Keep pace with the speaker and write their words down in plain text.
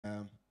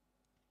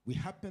We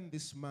happen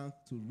this month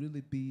to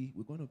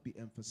we're going to be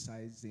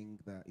emphasizing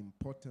the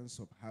importance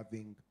of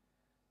having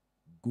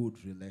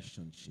good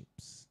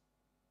relationships.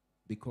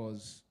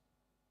 Because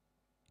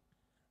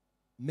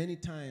many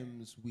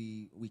times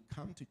we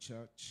come to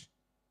church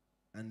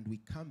and we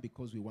come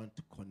because we want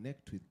to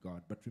connect with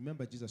God. But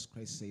remember, Jesus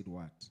Christ said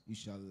what? You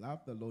shall love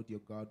the Lord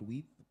your God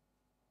with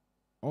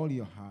all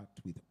your heart,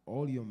 with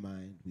all your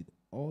mind, with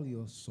all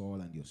your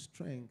soul and your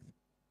strength.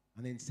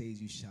 And then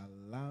says, you shall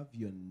love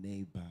your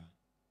neighbor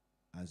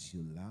as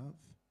you love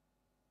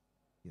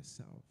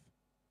yourself.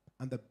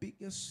 And the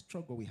biggest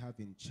struggle we have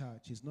in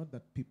church is not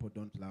that people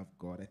don't love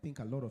God. I think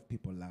a lot of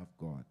people love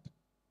God.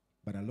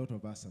 But a lot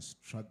of us are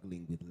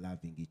struggling with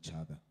loving each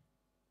other.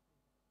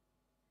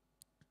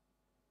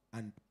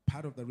 And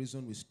part of the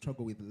reason we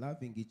struggle with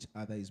loving each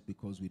other is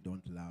because we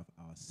don't love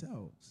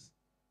ourselves.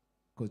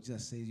 Because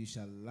Jesus says, you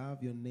shall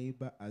love your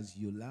neighbor as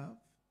you love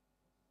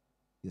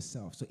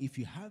yourself. So if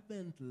you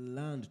haven't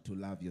learned to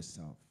love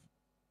yourself,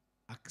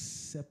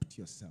 accept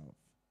yourself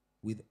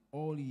with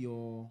all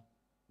your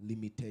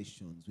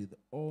limitations, with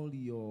all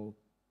your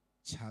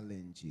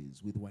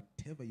challenges, with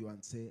whatever you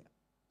want, say,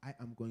 I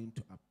am going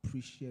to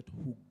appreciate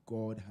who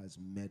God has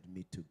made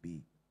me to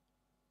be.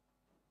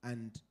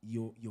 And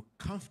you're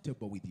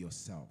comfortable with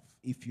yourself.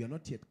 If you're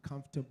not yet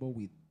comfortable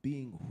with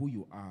being who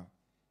you are,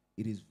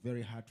 it is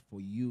very hard for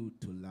you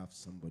to love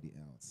somebody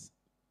else.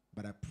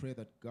 But I pray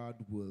that God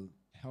will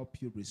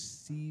help you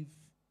receive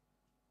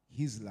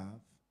his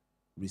love,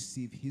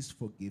 receive his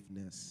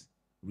forgiveness,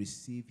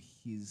 receive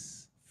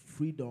his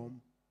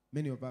freedom.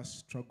 Many of us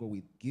struggle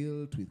with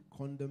guilt, with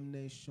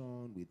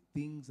condemnation, with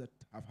things that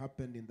have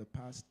happened in the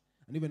past.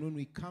 And even when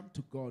we come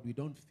to God, we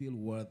don't feel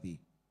worthy.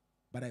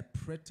 But I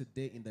pray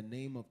today in the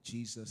name of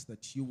Jesus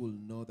that you will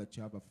know that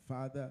you have a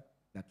Father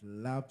that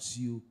loves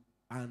you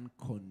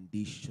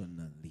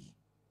unconditionally.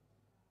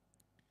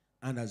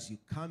 And as you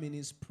come in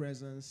his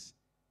presence,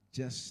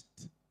 just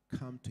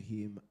come to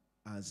him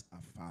as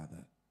a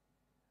Father.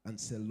 And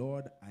say,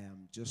 Lord, I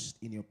am just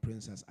in your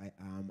presence as I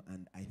am.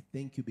 And I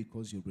thank you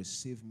because you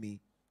receive me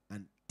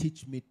and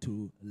teach me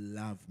to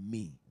love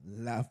me,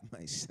 love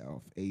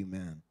myself.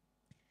 Amen.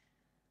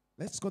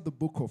 Let's go to the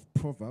book of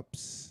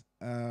Proverbs.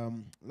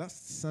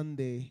 Last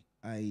Sunday,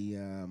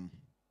 I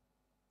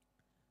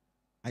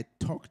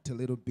talked a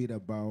little bit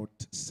about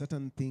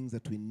certain things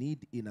that we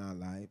need in our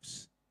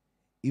lives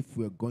if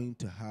we're going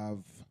to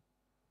have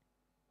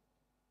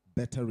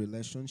better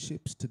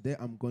relationships. Today,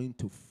 I'm going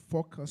to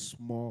focus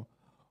more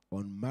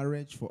on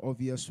marriage for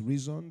obvious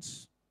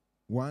reasons.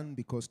 One,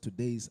 because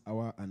today is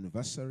our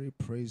anniversary,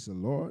 praise the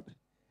Lord.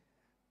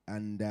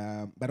 And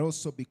but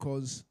also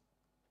because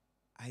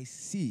I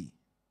see,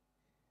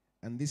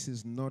 and this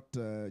is not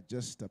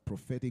just a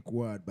prophetic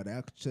word, but I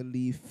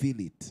actually feel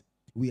it.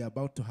 We are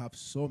about to have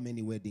so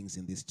many weddings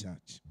in this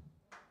church.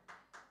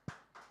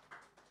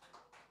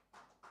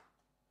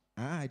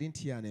 I didn't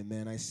hear an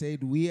amen. I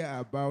said we are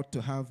about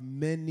to have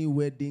many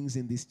weddings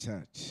in this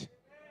church.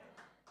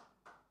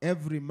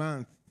 Every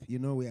month, we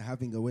are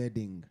having a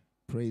wedding.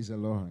 Praise the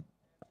Lord.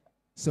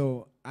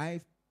 So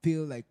I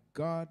feel like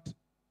God,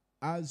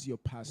 as your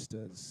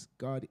pastors,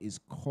 God is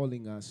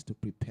calling us to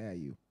prepare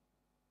you.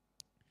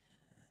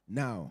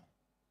 Now,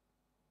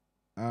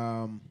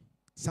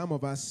 some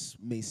of us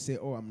may say,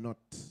 oh, I'm not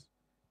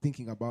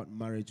thinking about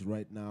marriage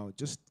right now.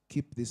 Just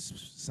keep this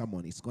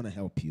sermon. It's going to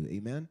help you.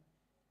 Amen?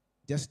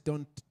 Just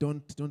don't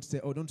say,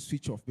 oh, don't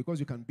switch off. Because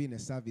you can be in a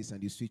service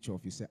and you switch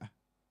off. You say,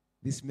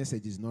 this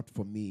message is not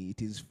for me.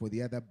 It is for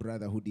the other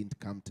brother who didn't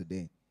come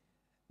today.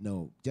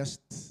 No, just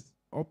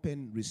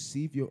open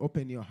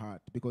your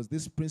heart. Because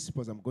these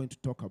principles I'm going to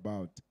talk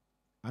about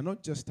are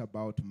not just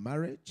about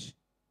marriage.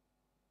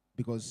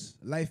 Because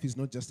life is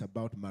not just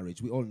about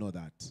marriage. We all know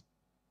that.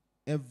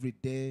 Every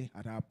day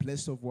at our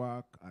place of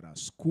work, at our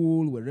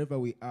school, wherever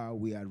we are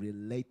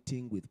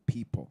relating with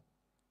people.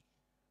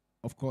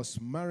 Of course,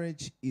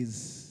 marriage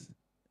is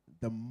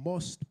the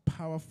most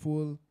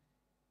powerful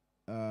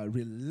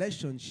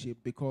relationship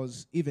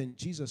because even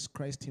Jesus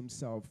Christ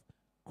himself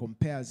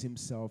compares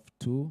himself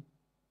to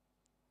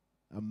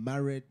a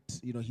married,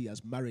 he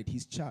has married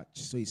his church.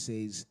 So he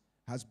says,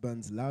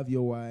 husbands, love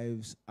your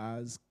wives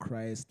as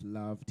Christ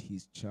loved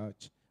his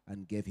church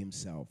and gave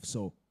himself.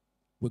 So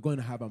we're going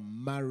to have a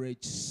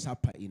marriage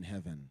supper in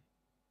heaven.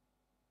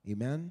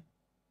 Amen?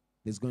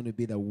 There's going to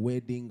be the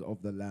wedding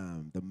of the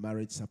Lamb, the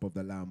marriage supper of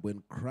the Lamb,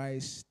 when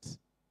Christ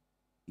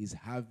is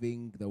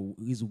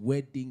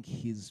wedding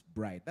his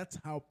bride. That's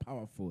how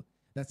powerful,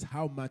 that's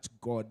how much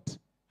God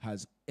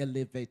has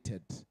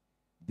elevated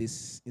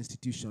this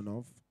institution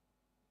of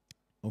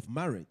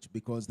marriage,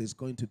 because there's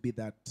going to be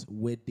that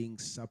wedding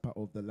supper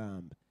of the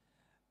Lamb.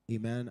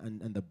 Amen.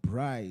 And the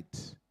bride,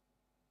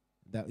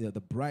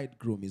 the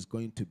bridegroom is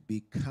going to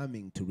be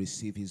coming to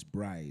receive his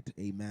bride.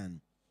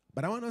 Amen.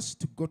 But I want us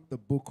to go to the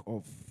book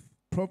of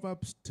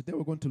Proverbs. Today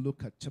we're going to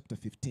look at chapter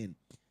 15.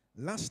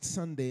 Last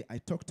Sunday I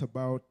talked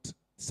about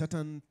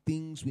certain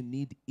things we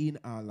need in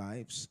our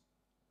lives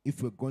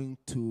if we're going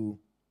to,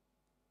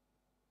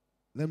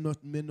 may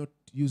not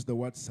use the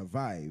word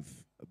survive,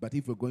 but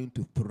if we're going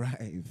to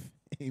thrive.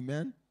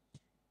 Amen.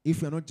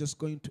 If we're not just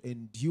going to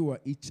endure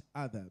each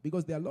other,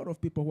 because there are a lot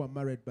of people who are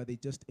married, but they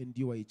just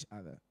endure each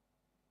other.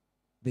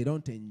 They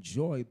don't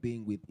enjoy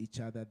being with each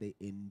other, they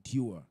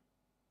endure.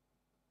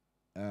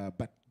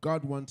 But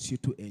God wants you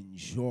to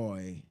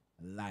enjoy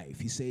life.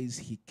 He says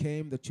he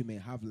came that you may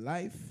have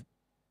life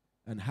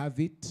and have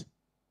it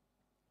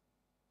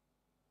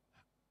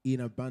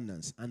in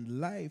abundance. And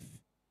life,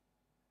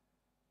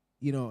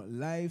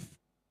 life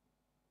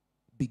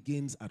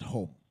begins at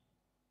home.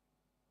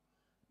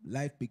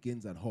 Life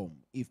begins at home.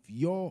 If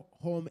your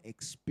home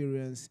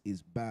experience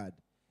is bad,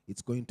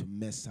 it's going to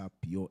mess up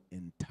your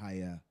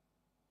entire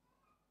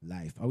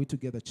life. Are we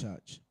together,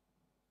 church?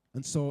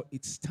 And so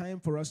it's time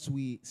for us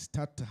we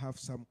start to have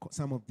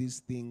some of these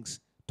things,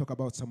 talk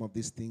about some of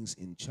these things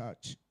in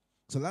church.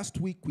 So last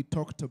week we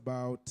talked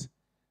about,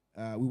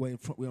 we were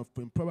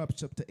in Proverbs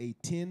chapter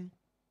 18.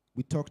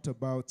 We talked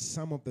about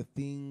some of the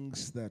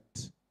things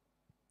that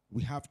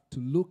we have to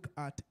look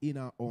at in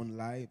our own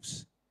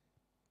lives.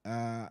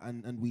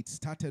 And we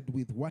started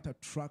with what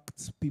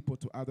attracts people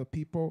to other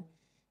people,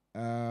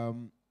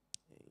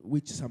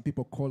 which some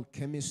people call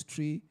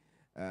chemistry.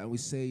 We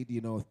said,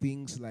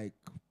 things like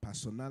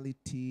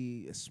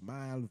personality, a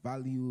smile,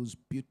 values,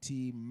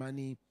 beauty,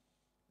 money.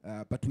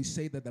 But we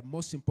say that the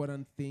most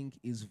important thing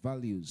is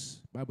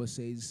values. Bible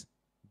says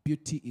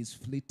beauty is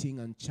fleeting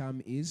and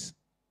charm is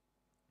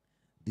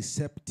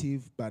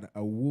deceptive, but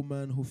a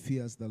woman who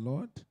fears the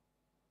Lord,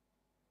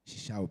 she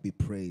shall be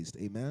praised.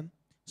 Amen.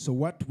 So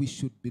what we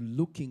should be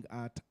looking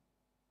at,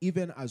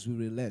 even as we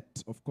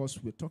relate, of course,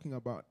 we're talking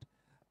about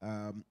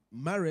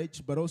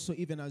marriage, but also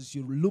even as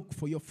you look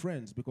for your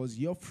friends, because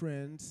your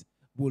friends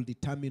will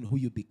determine who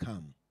you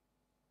become.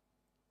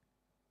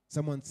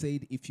 Someone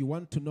said, if you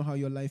want to know how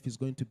your life is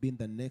going to be in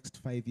the next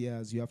 5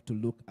 years, you have to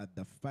look at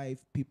the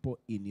 5 people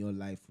in your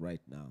life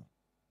right now.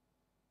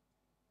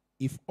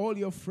 If all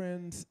your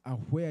friends are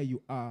where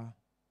you are,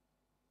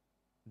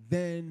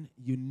 then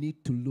you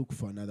need to look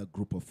for another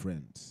group of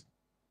friends.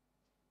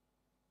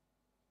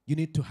 You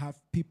need to have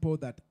people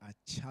that are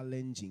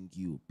challenging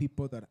you,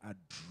 people that are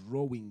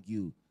drawing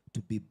you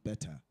to be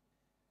better.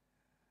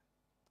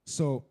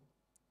 So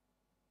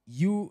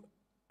you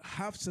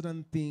have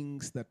certain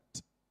things that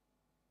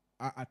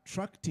are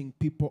attracting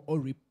people or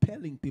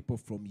repelling people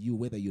from you,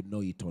 whether you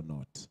know it or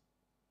not.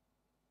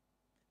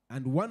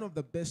 And one of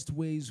the best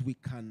ways we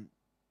can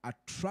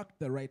attract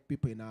the right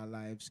people in our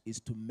lives is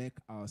to make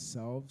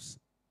ourselves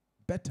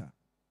better.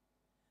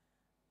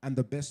 And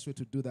the best way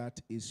to do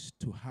that is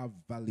to have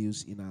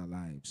values in our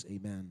lives.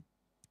 Amen.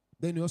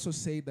 Then we also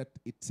say that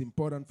it's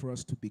important for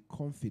us to be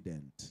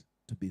confident.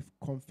 To be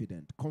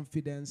confident.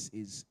 Confidence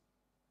is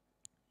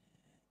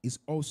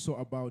also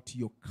about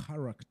your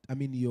character.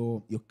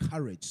 Your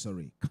courage.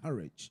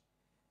 Courage.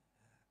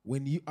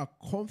 When you are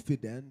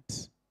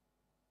confident,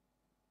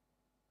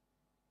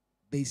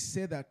 they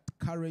say that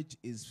courage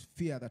is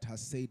fear that has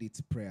said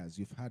its prayers.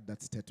 You've heard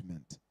that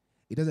statement.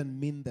 It doesn't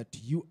mean that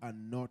you are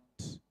not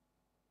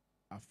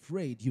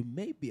afraid. You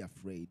may be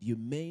afraid. You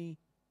may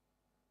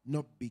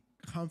not be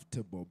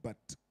comfortable, but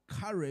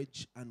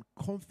courage and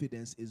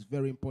confidence is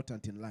very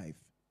important in life,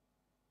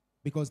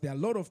 because there are a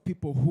lot of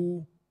people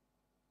who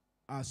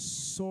have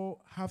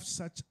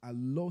such a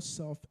low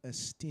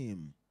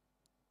self-esteem,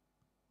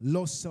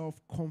 low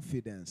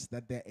self-confidence,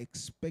 that they're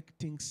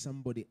expecting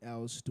somebody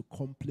else to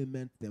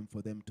compliment them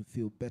for them to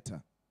feel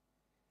better.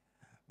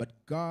 But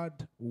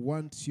God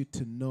wants you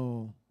to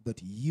know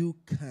that you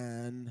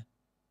can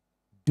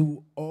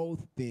do all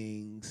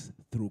things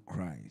through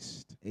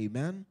Christ.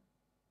 Amen?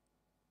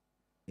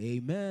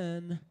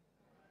 Amen.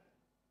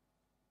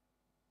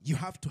 You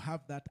have to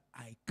have that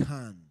I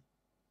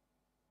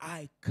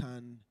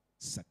can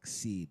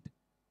succeed.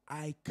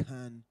 I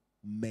can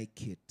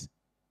make it.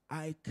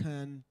 I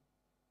can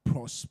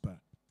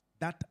prosper.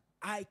 That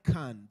I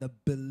can, the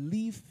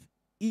belief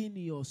in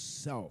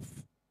yourself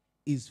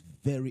is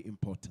very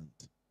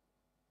important.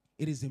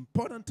 It is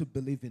important to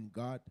believe in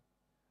God,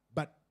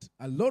 but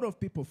a lot of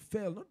people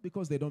fail not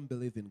because they don't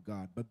believe in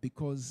God, but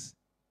because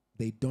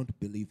they don't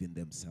believe in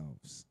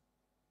themselves.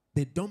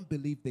 They don't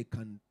believe they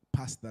can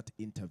pass that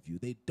interview.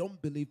 They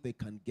don't believe they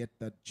can get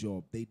that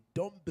job. They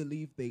don't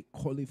believe they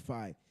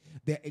qualify.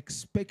 They're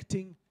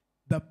expecting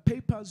the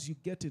papers you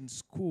get in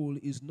school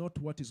is not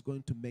what is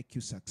going to make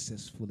you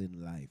successful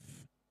in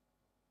life.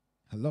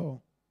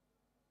 Hello?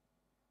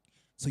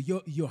 So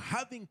you're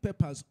having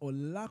papers or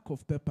lack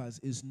of papers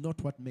is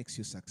not what makes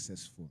you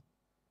successful.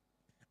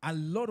 A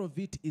lot of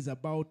it is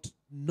about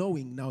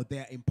knowing. Now, they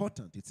are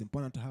important. It's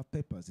important to have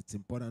papers. It's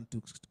important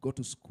to go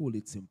to school.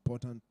 It's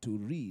important to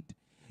read.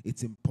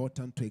 It's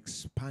important to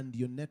expand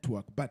your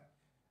network. But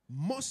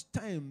most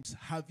times,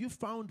 have you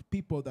found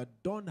people that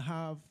don't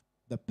have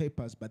the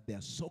papers, but they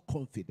are so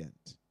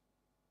confident?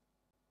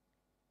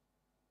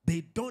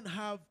 They don't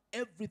have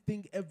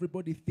everything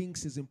everybody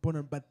thinks is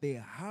important, but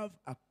they have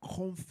a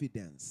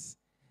confidence.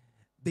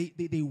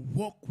 They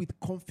walk with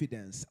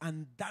confidence,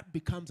 and that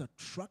becomes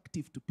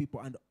attractive to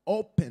people and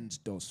opens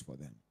doors for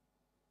them.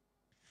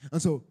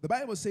 And so the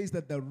Bible says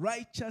that the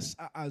righteous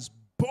are as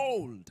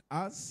bold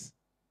as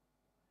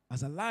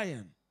as a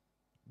lion.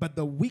 But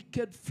the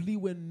wicked flee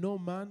when no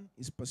man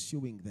is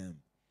pursuing them.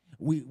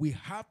 We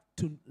have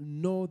to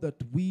know that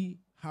we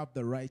have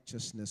the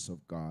righteousness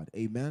of God.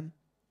 Amen.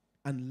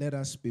 And let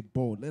us be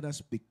bold. Let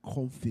us be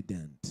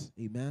confident.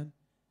 Amen.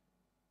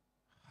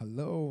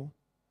 Hello.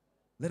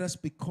 Let us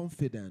be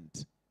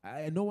confident.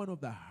 I know one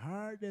of the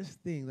hardest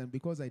things, and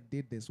because I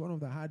did this, one of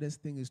the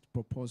hardest things is to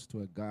propose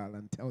to a girl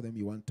and tell them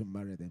you want to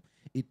marry them.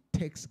 It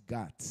takes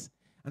guts.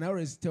 And I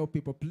always tell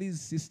people, please,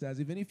 sisters,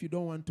 even if you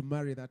don't want to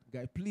marry that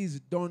guy, please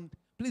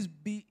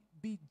be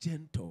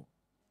gentle.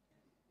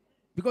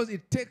 Because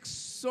it takes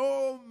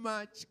so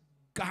much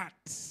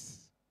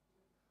guts.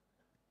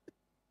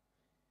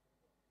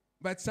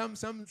 But some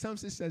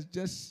sisters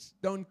just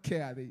don't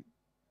care.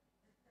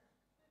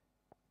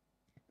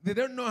 They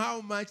don't know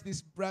how much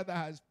this brother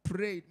has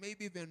prayed,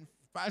 maybe even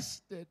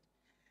fasted,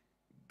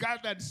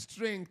 gathered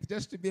strength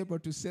just to be able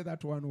to say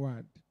that one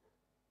word.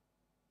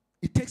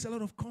 It takes a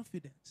lot of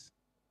confidence.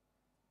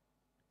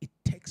 It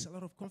takes a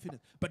lot of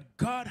confidence. But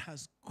God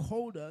has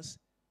called us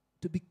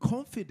to be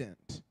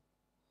confident.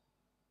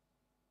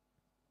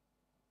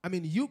 I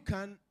mean,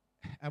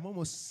 I'm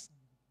almost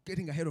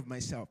getting ahead of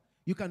myself.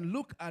 You can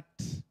look at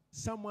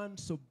someone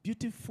so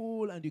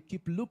beautiful and you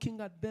keep looking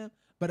at them,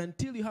 but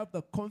until you have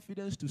the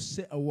confidence to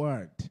say a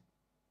word,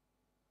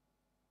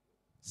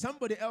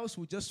 somebody else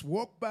will just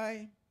walk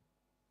by,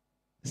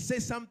 say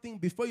something,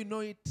 before you know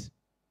it,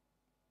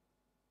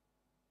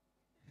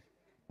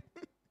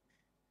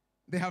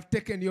 they have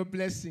taken your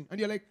blessing. And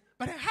you're like,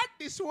 but I had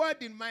this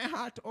word in my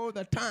heart all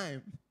the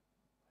time.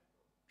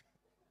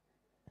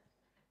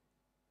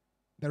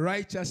 The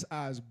righteous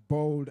are as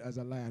bold as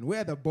a lion.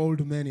 Where are the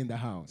bold men in the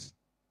house?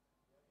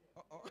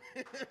 Uh-oh.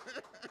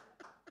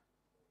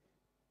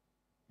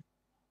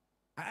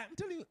 I'm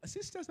telling you,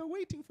 sisters are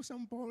waiting for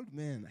some bold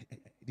men.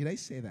 Did I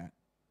say that?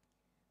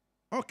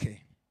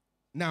 Okay.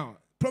 Now,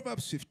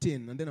 Proverbs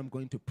 15, and then I'm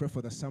going to pray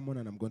for the sermon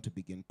and I'm going to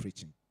begin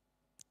preaching.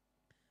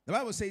 The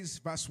Bible says,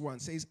 verse 1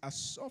 says, a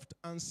soft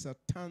answer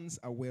turns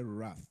away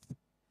wrath,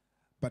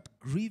 but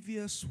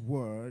grievous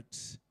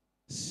words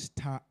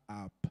stir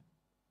up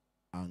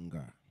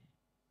anger.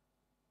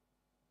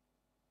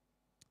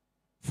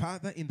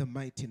 Father, in the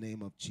mighty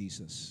name of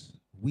Jesus,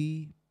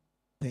 we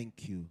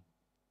thank you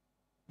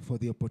for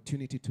the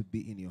opportunity to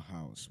be in your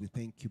house. We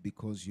thank you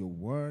because your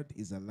word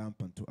is a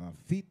lamp unto our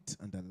feet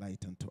and a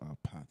light unto our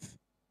path.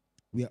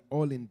 We are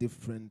all in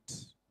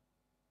different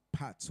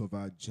parts of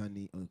our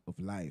journey of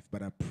life,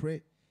 but I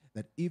pray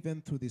that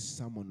even through this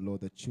sermon,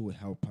 Lord, that you will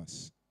help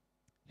us.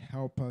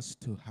 Help us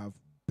to have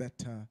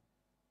better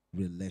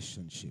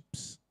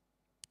relationships.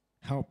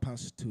 Help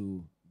us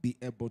to be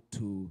able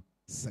to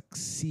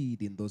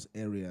succeed in those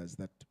areas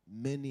that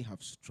many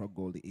have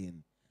struggled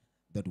in,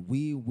 that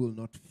we will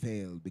not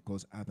fail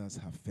because others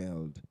have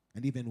failed.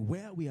 And even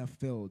where we have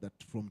failed, that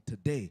from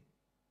today,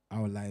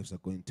 our lives are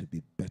going to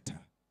be better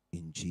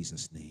in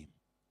Jesus' name.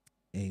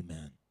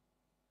 Amen.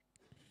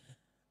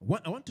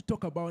 I want to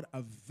talk about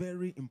a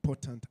very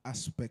important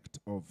aspect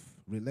of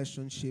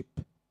relationship,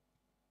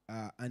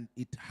 and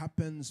it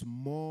happens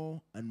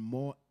more and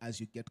more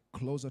as you get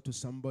closer to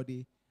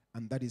somebody,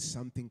 and that is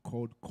something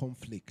called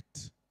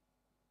conflict.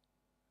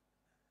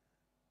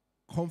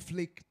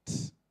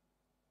 Conflict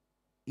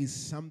is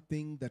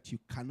something that you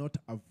cannot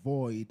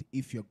avoid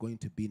if you're going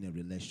to be in a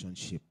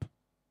relationship.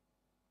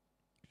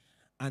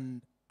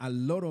 And a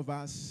lot of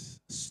us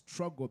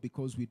struggle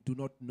because we do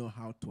not know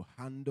how to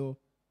handle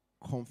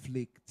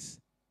conflicts,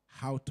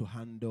 how to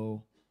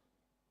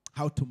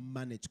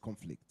manage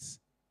conflicts.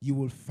 You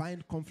will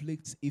find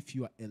conflicts if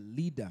you are a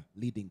leader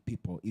leading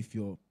people. If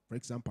you're, for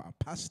example,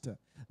 a pastor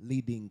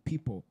leading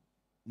people,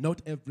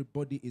 not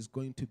everybody is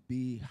going to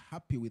be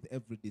happy with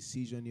every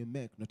decision you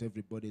make. Not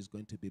everybody is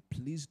going to be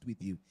pleased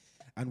with you.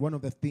 And one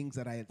of the things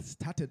that I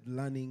started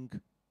learning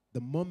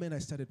the moment I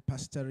started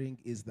pastoring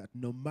is that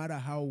no matter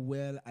how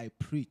well I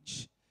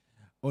preach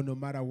or no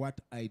matter what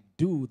I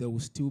do, there will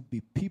still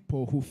be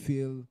people who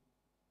feel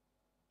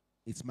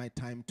it's my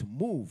time to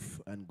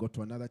move and go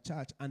to another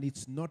church. And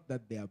it's not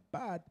that they are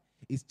bad.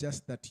 It's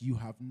just that you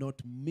have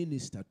not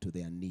ministered to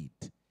their need.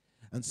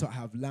 And so I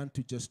have learned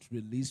to just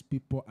release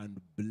people and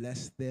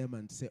bless them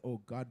and say,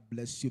 oh, God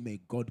bless you. May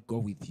God go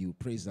with you.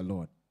 Praise the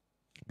Lord.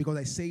 Because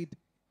I said,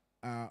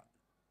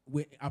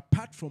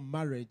 apart from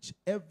marriage,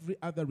 every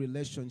other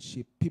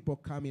relationship, people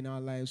come in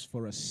our lives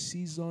for a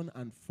season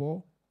and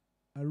for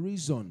a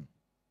reason.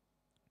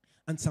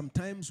 And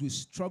sometimes we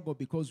struggle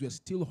because we're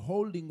still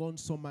holding on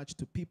so much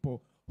to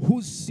people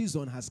whose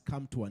season has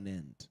come to an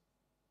end.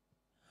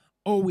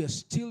 Or we're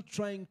still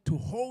trying to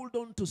hold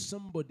on to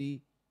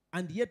somebody,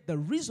 and yet the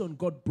reason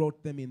God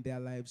brought them in their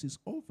lives is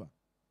over.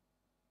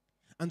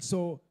 And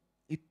so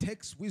it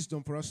takes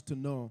wisdom for us to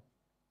know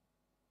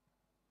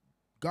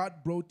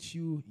God brought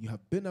you, you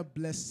have been a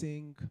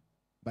blessing,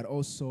 but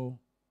also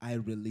I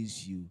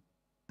release you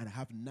and I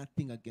have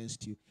nothing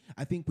against you.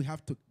 I think we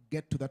have to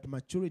get to that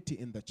maturity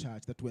in the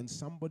church that when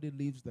somebody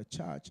leaves the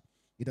church,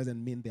 it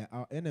doesn't mean they're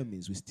our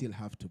enemies. We still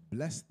have to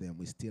bless them.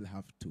 We still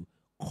have to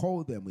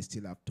call them. We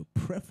still have to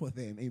pray for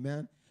them.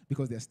 Amen?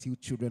 Because they're still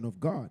children of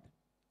God.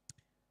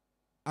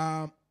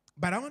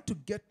 But I want to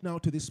get now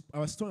to this. I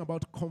was talking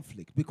about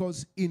conflict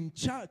because in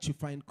church you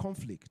find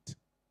conflict.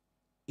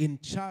 In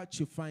church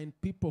you find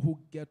people who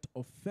get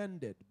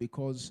offended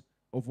because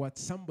of what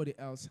somebody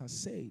else has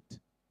said.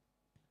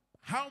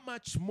 How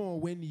much more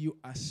when you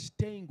are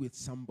staying with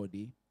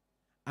somebody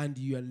and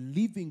you are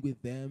living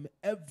with them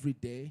every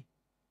day,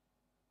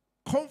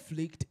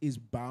 conflict is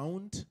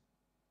bound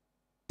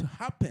to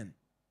happen.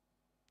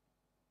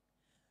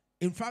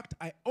 In fact,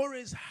 I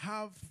always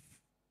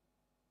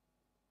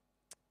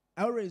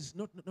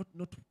not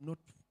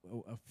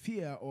a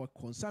fear or a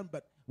concern,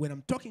 but when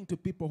I'm talking to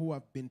people who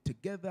have been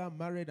together,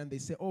 married, and they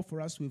say, oh,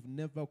 for us, we've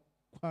never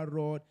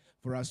quarreled,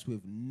 for us,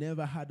 we've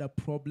never had a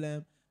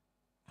problem,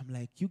 I'm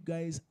like, you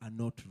guys are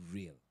not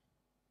real.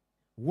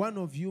 One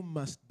of you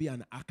must be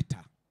an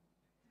actor.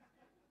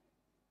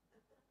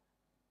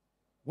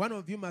 One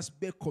of you must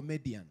be a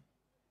comedian.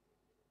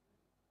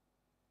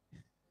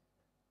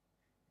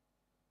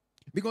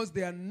 Because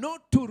they are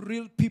not two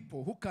real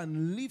people who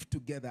can live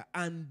together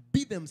and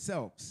be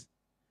themselves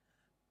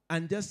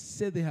and just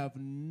say they have,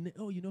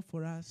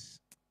 for us,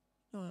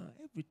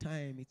 every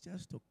time it's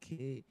just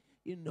okay,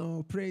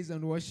 praise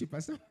and worship.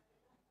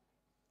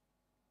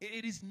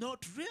 It is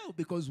not real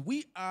because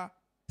we are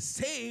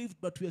saved,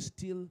 but we are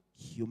still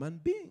human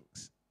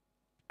beings.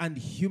 And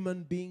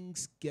human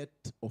beings get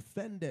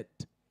offended.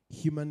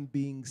 Human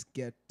beings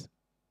get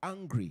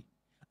angry.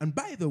 And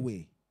by the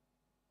way,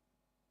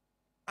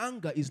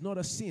 anger is not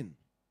a sin.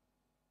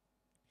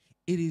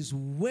 It is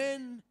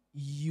when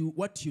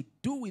what you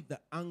do with the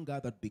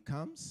anger that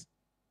becomes.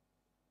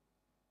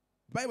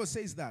 The Bible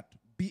says that,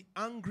 be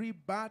angry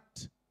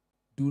but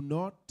do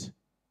not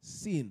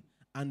sin.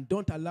 And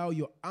don't allow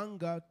your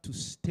anger to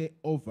stay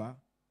over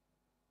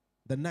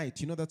the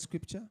night. You know that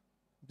scripture?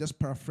 Just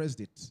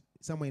paraphrased it.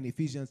 Somewhere in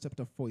Ephesians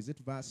chapter 4. Is it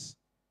verse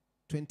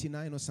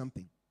 29 or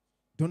something?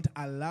 Don't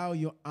allow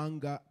your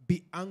anger,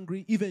 be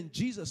angry. Even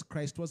Jesus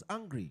Christ was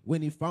angry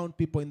when he found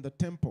people in the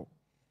temple.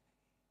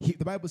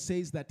 The Bible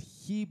says that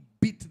he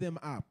beat them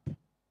up.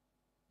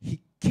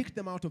 He kicked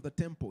them out of the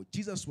temple.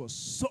 Jesus was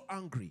so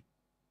angry.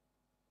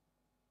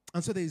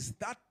 And so there is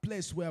that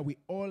place where we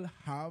all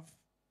have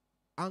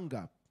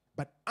anger.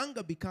 But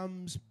anger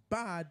becomes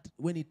bad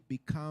when it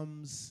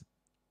becomes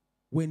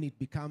what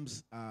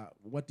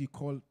do you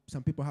call,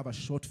 some people have a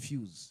short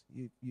fuse.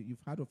 You've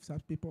heard of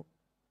such people?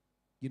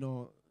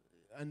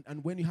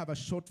 And when you have a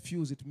short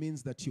fuse, it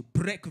means that you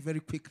break very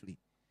quickly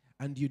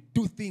and you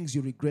do things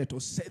you regret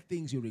or say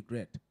things you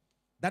regret.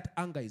 That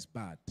anger is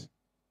bad.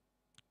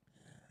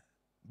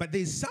 But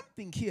there is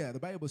something here, the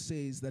Bible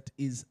says, that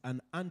is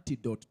an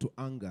antidote to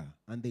anger,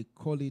 and they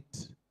call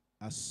it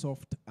a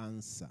soft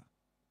answer.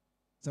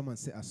 Someone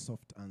say a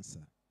soft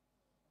answer.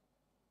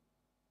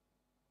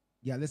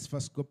 Yeah, let's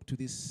first go to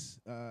this.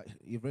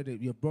 You've read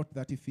it. You brought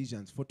that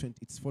Ephesians 4:20.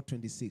 It's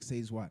 4:26.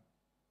 Says what?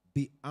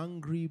 Be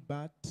angry,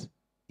 but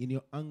in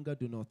your anger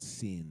do not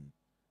sin.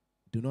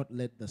 Do not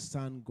let the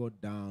sun go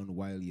down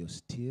while you're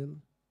still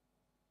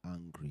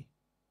angry.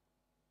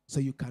 So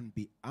you can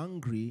be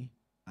angry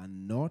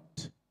and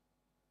not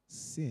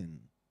sin.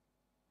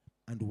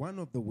 And one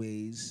of the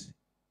ways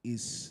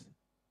is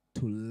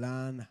to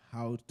learn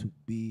how to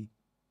be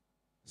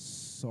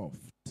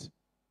soft,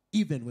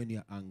 even when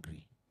you're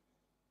angry.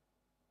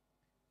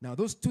 Now,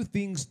 those two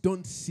things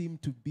don't seem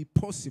to be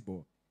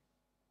possible.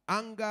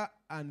 Anger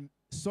and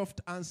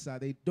soft answer,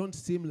 they don't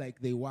seem like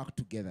they work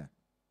together.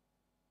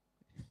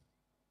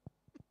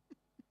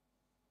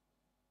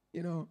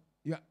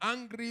 You're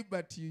angry,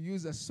 but you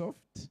use a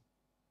soft.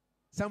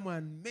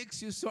 Someone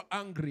makes you so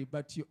angry,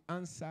 but you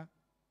answer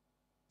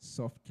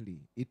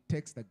softly. It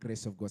takes the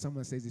grace of God.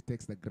 Someone says it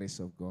takes the grace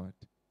of God.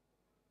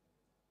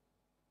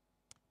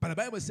 But the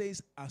Bible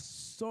says a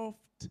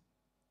soft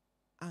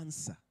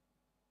answer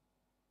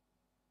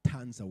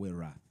turns away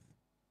wrath.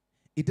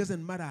 It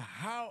doesn't matter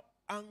how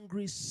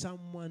angry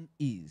someone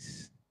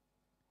is.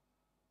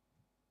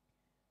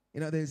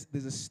 There's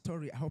a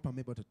story, I hope I'm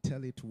able to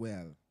tell it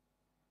well,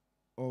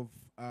 of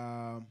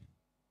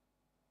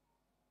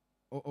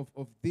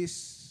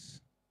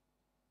this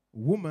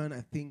woman,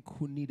 I think,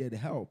 who needed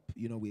help,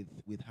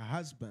 with her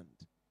husband.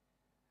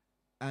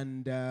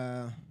 And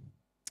I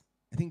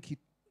think it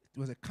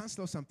was a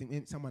counselor or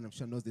something. Someone I'm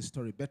sure knows this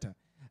story better.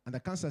 And the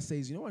counselor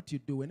says, you know what you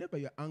do? Whenever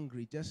you're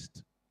angry,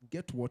 just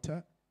get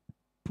water,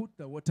 put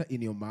the water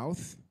in your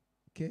mouth,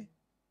 okay?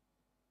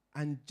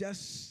 And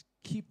just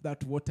keep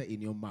that water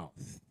in your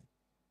mouth.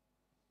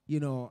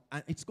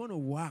 And it's going to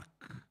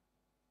work.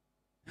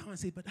 Now I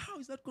say, but how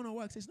is that going to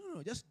work? He says,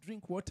 no, just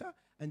drink water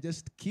and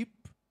just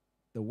keep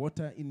the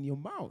water in your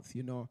mouth,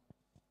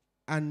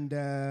 And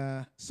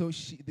so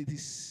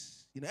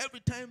every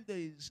time there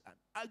is an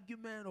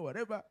argument or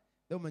whatever,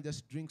 the woman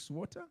just drinks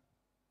water.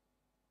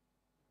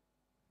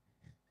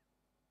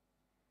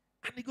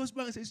 And he goes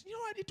back and says, you know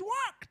what, it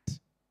worked.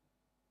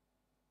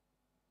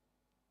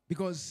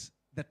 Because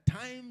the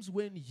times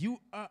when you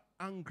are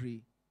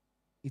angry,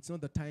 it's not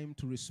the time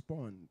to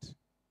respond.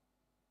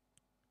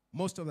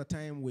 Most of the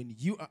time when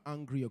you are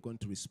angry, you're going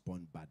to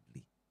respond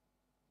badly.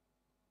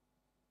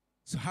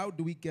 So how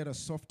do we get a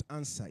soft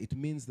answer? It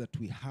means that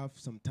we have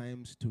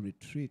sometimes to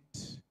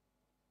retreat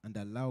and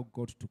allow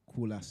God to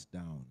cool us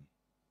down.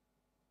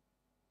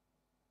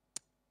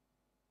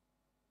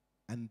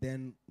 And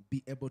then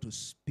be able to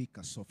speak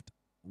a soft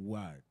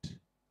word.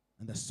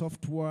 And the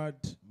soft word,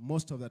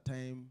 most of the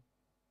time,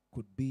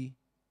 could be,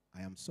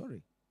 I am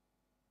sorry.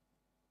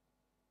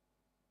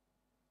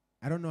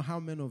 I don't know how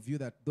many of you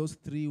that those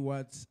 3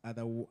 words are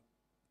the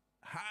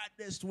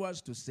hardest words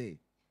to say.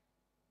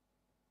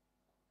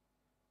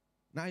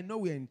 Now, I know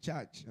we are in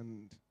church,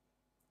 and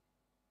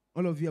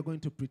all of you are going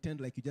to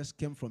pretend like you just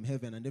came from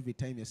heaven, and every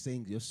time you're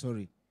saying you're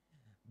sorry.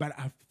 But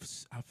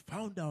I've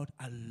found out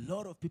a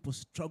lot of people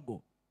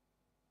struggle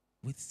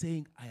with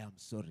saying, I am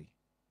sorry.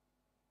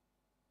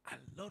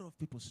 A lot of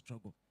people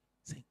struggle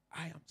saying,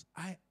 I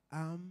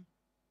am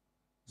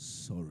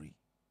sorry.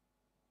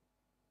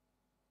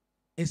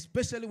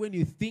 Especially when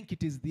you think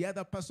it is the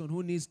other person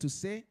who needs to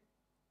say,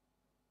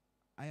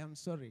 I am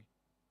sorry.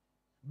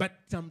 But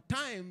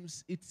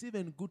sometimes it's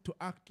even good to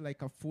act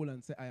like a fool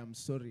and say, I am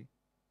sorry,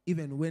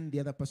 even when the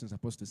other person is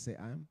supposed to say,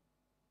 I am.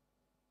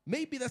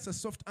 Maybe that's a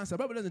soft answer. The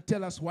Bible doesn't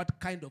tell us what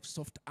kind of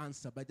soft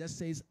answer, but just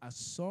says a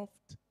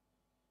soft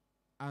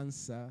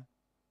answer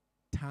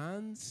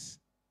turns.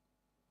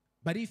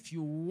 But if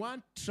you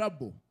want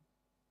trouble,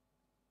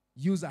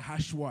 use a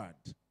harsh word.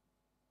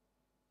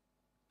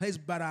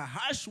 But a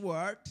harsh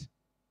word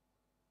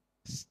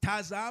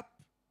stirs up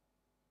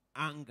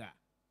anger.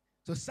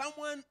 So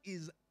someone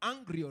is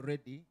angry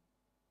already.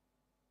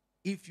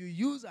 If you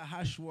use a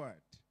harsh word,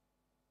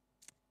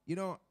 you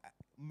know,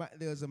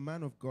 there was a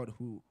man of God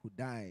who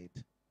died,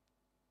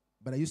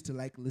 but I used to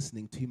like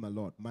listening to him a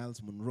lot,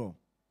 Miles Monroe.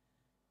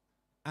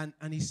 And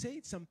he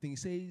said something. He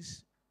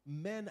says,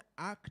 men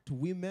act,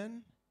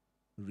 women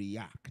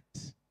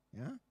react.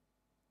 Yeah?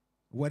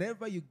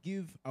 Whatever you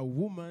give a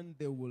woman,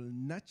 they will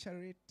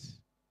nurture it,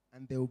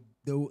 and they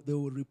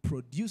will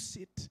reproduce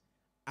it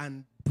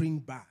and bring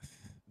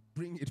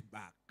it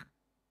back.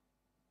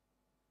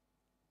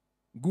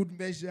 Good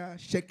measure,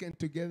 shaken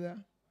together.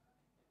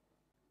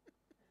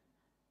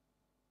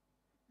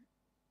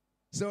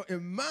 So a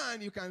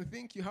man, you can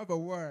think you have a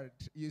word,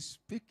 you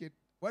speak it,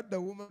 what the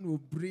woman will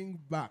bring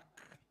back.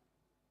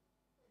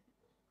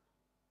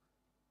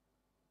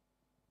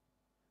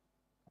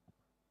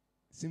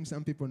 Seems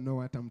some people know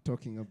what I'm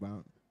talking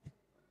about.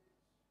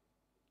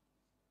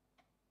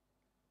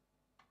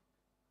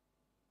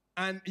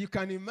 And you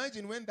can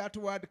imagine when that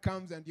word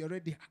comes and you're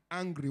already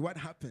angry, what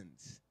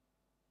happens?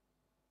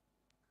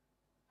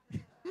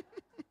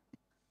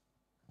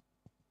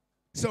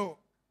 So,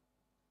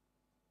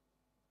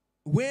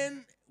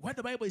 what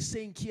the Bible is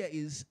saying here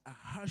is a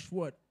harsh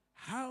word.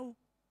 How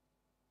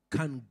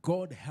can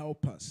God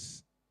help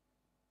us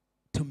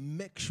to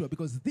make sure?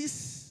 Because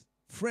this,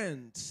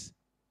 friends,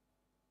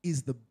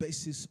 is the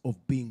basis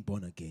of being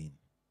born again.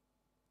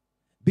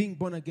 Being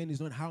born again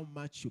is not how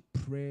much you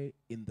pray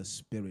in the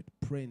Spirit,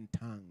 pray in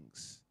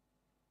tongues.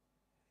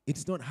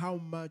 It's not how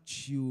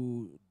much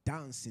you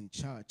dance in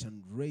church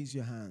and raise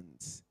your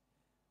hands.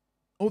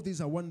 All these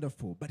are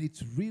wonderful, but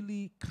it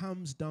really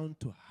comes down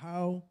to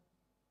how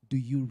do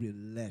you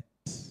relate?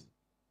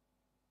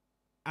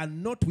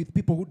 And not with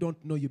people who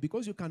don't know you,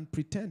 because you can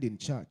pretend in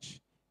church.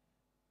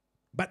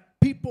 But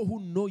people who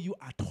know you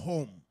at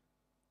home.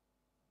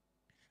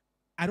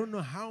 I don't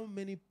know how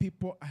many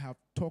people I have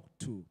talked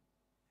to,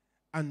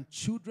 and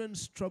children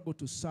struggle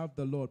to serve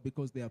the Lord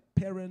because their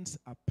parents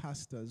are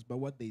pastors, but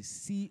what they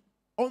see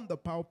on the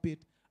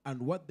pulpit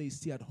and what they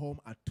see at home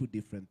are 2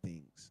 different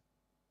things.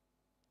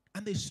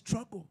 And they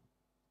struggle.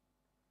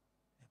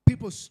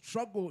 People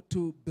struggle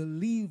to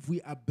believe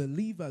we are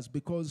believers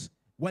because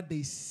what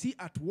they see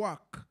at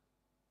work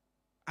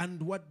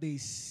and what they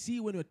see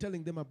when you're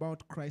telling them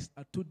about Christ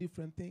are 2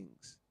 different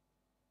things.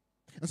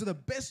 And so the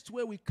best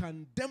way we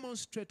can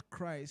demonstrate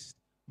Christ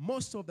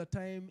most of the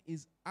time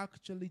is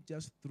actually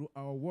just through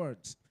our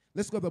words.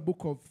 Let's go to the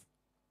book of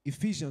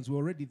Ephesians. We're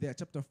already there,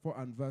 chapter 4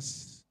 and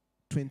verse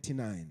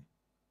 29.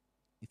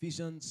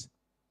 Ephesians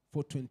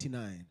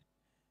 4:29.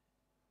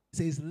 It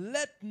says,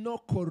 let no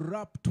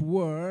corrupt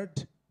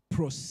word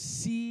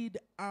proceed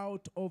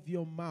out of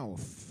your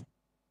mouth,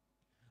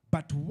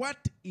 but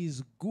what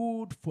is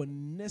good for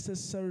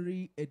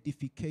necessary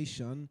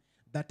edification,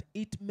 that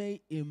it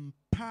may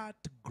impart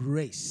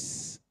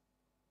grace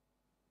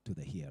to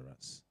the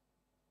hearers.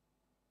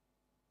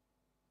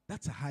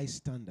 That's a high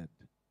standard.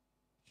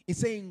 It's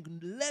saying,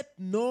 let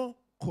no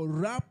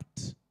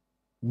corrupt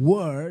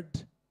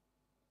word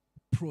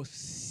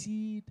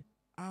proceed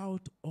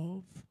out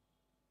of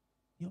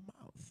your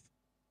mouth.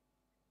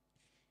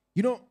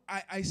 You know,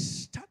 I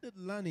started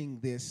learning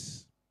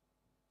this.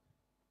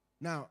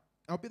 Now,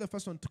 I'll be the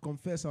first one to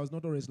confess I was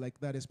not always like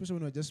that, especially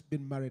when I've just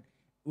been married.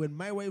 When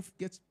my wife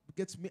gets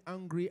me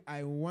angry,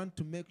 I want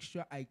to make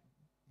sure I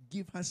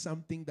give her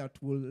something that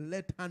will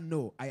let her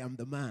know I am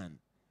the man.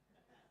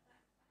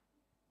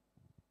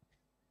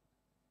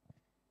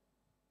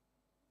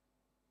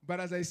 But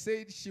as I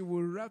said, she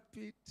will wrap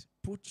it,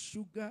 put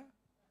sugar,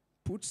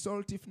 put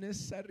salt if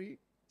necessary,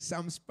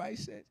 some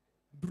spices,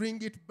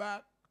 bring it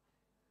back.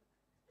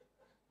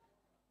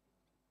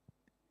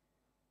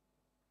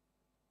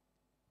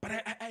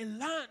 I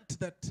learned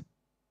that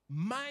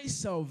my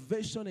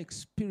salvation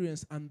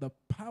experience and the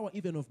power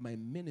even of my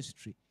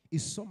ministry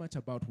is so much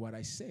about what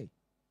I say.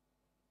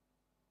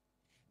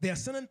 There are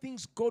certain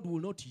things God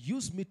will not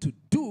use me to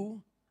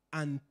do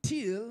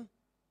until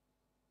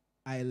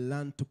I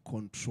learn to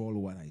control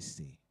what I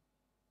say.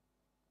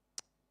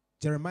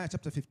 Jeremiah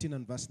chapter 15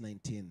 and verse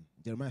 19.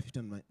 Jeremiah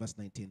 15 and verse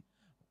 19.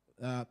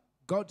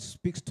 God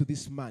speaks to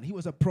this man. He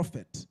was a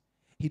prophet.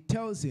 He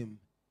tells him,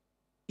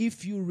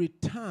 if you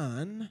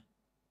return,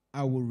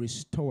 I will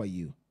restore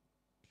you,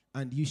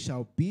 and you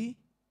shall be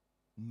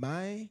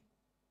my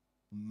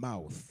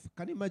mouth.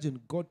 Can you imagine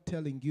God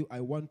telling you, I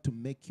want to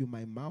make you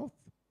my mouth?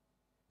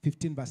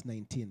 15 verse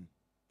 19.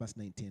 Verse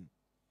 19.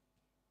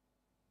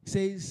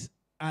 Says,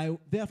 I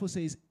therefore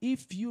says,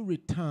 if you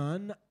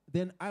return,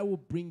 then I will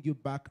bring you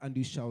back and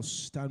you shall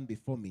stand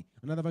before me.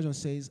 Another version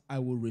says, I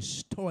will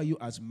restore you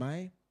as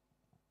my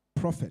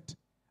prophet.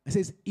 It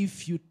says,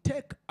 if you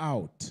take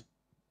out,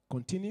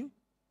 continue,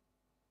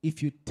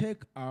 if you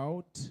take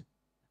out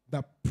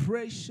the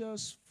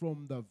precious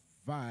from the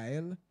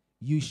vial,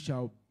 you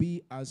shall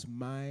be as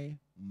my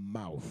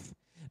mouth.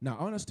 Now,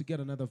 I want us to get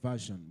another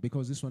version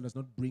because this one does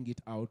not bring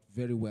it out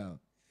very well.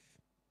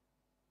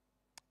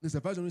 There's a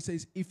version which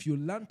says, if you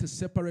learn to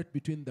separate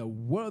between the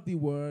worthy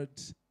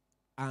words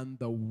and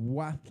the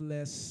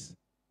worthless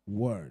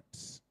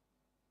words,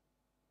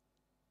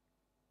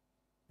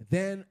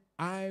 then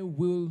I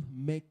will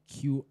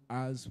make you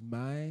as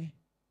my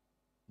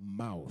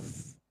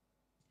mouth.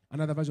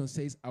 Another version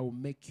says, I will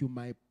make you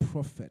my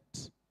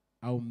prophet.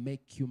 I will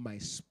make you my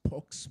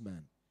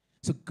spokesman.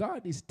 So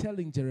God is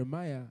telling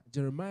Jeremiah,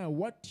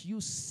 what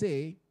you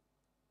say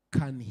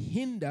can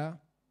hinder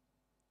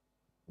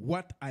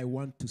what I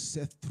want to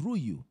say through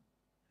you,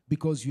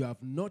 because you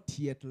have not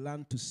yet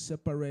learned to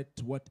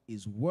separate what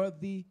is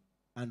worthy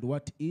and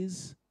what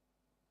is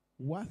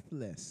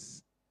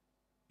worthless.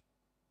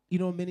 You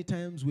know, many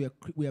times we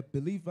are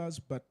believers,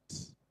 but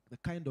the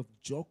kind of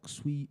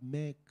jokes we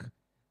make,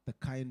 the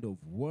kind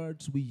of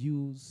words we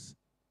use,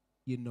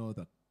 you know,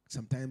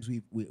 sometimes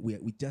we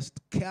just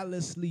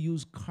carelessly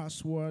use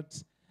curse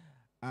words.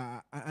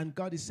 And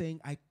God is saying,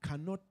 I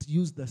cannot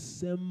use the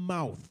same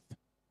mouth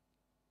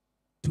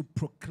to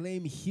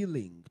proclaim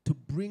healing, to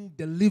bring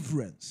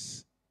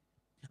deliverance.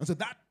 And so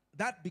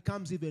that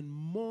becomes even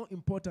more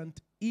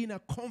important in a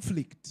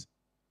conflict.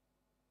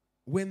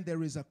 When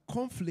there is a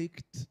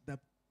conflict, the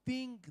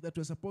thing that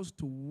we're supposed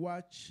to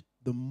watch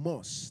the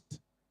most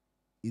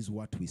is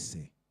what we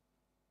say.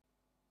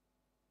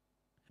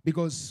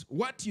 Because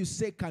what you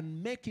say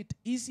can make it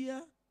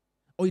easier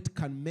or it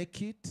can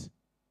make it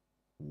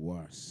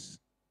worse.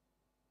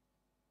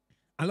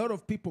 A lot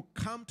of people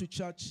come to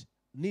church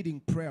needing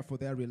prayer for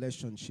their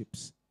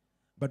relationships,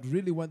 but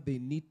really what they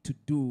need to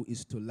do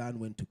is to learn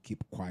when to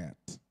keep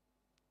quiet.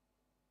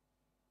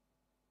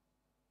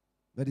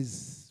 That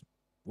is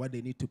what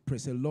they need to pray.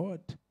 Say,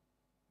 Lord,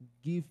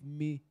 give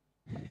me,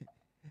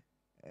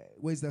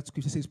 where's that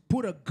scripture? It says,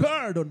 put a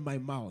guard on my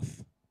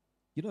mouth.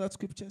 You know that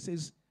scripture? It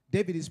says,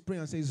 David is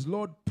praying and says,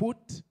 Lord,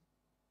 put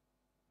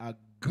a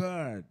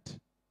guard.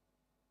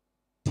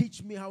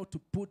 Teach me how to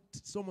put,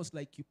 it's almost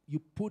like you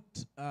put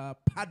a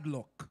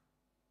padlock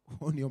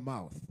on your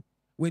mouth.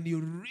 When you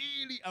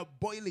really are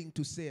boiling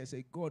to say, I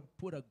say, God,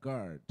 put a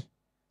guard.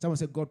 Someone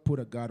say, God, put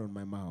a guard on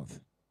my mouth.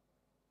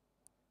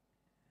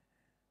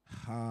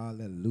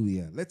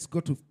 Hallelujah. Let's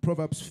go to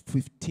Proverbs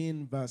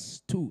 15,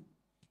 verse 2.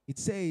 It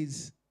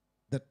says,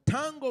 the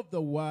tongue of the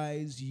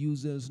wise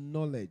uses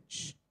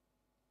knowledge,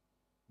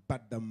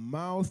 but the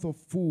mouth of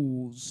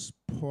fools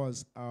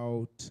pours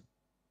out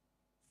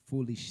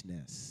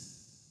foolishness.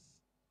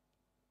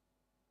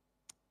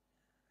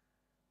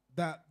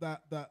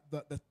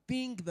 The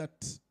thing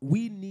that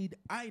we need,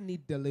 I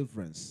need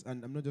deliverance.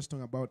 And I'm not just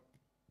talking about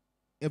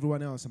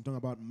everyone else. I'm talking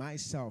about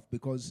myself,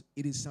 because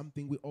it is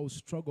something we all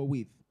struggle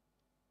with.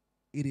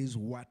 It is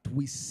what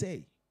we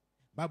say.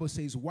 Bible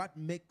says what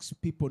makes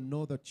people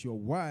know that you're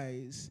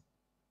wise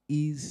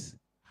is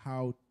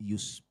how you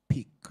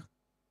speak.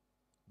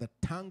 The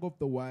tongue of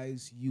the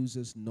wise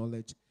uses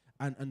knowledge,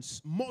 and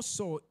more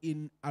so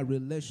in a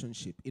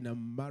relationship, in a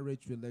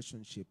marriage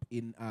relationship,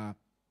 in a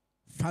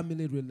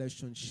family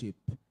relationship.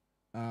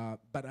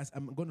 But as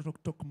I'm going to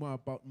talk more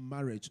about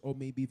marriage, or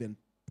maybe even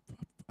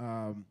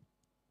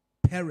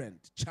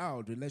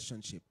parent-child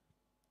relationship.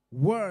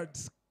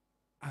 Words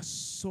are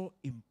so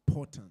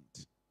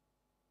important.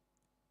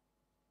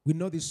 We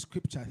know this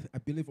scripture. I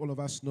believe all of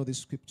us know this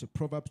scripture.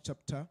 Proverbs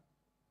chapter,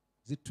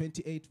 is it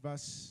 28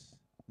 verse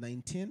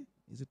 19?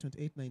 Is it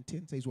 28,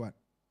 19? Says what?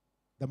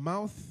 The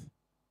mouth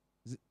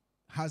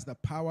has the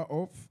power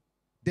of,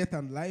 death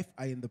and life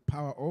are in the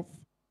power of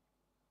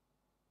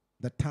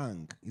the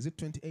tongue. Is it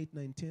 28,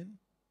 19?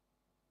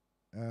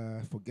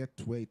 I forget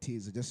where it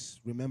is. I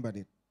just remembered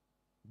it.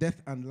 Death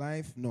and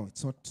life, no,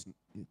 it's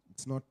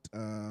not,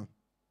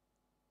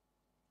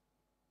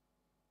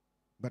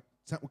 but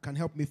someone can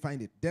help me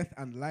find it. Death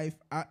and life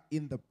are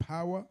in the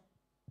power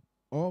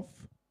of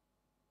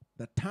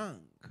the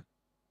tongue.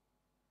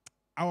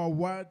 Our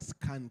words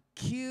can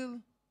kill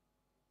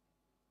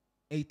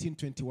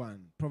 18:21.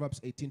 Proverbs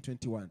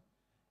 18:21.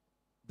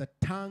 The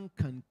tongue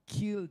can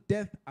kill,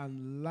 death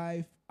and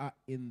life are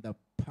in the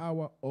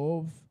power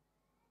of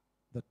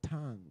the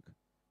tongue,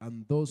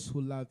 and those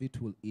who love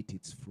it will eat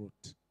its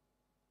fruit.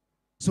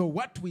 So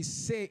what we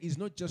say is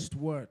not just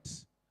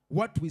words.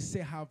 What we say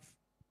have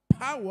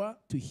power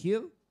to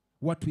heal.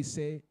 What we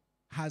say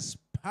has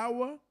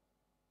power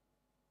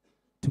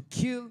to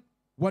kill.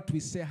 What we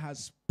say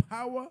has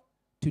power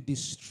to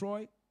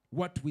destroy.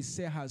 What we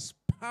say has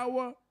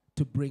power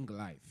to bring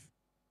life.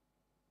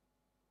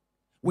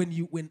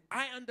 When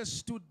I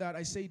understood that,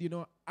 I said,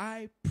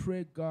 I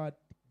pray, God,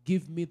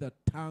 give me the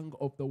tongue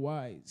of the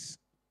wise.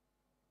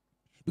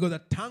 Because the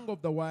tongue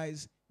of the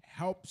wise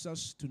helps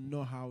us to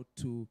know how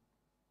to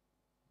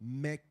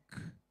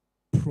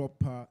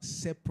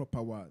say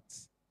proper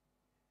words.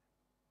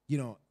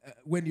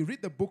 When you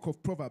read the book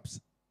of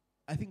Proverbs,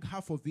 I think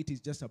half of it is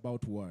just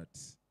about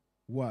words.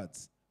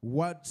 Words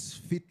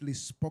fitly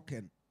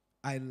spoken.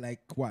 I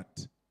like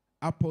what?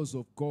 Apples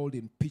of gold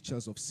in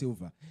pitchers of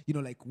silver.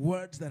 Like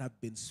words that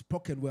have been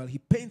spoken well. He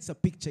paints a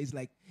picture. It's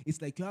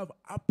like you have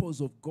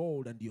apples of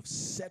gold and you've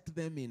set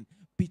them in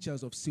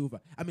pitchers of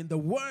silver. I mean, the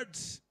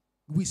words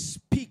we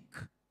speak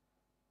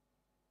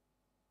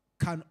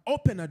can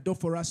open a door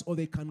for us or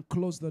they can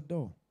close the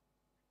door.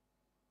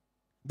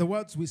 The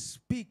words we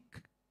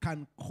speak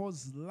can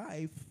cause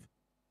life.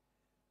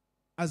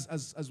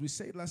 As we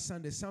said last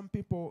Sunday, some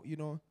people,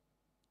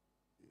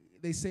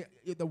 they say,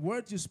 the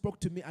words you spoke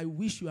to me, I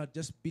wish you had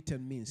just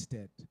beaten me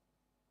instead.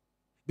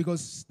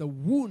 Because the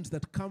wounds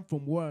that come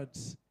from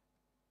words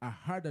are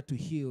harder to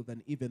heal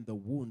than even the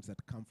wounds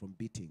that come from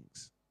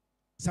beatings.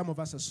 Some of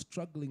us are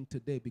struggling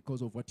today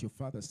because of what your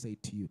father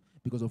said to you,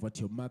 because of what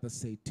your mother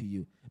said to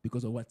you,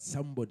 because of what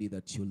somebody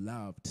that you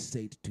loved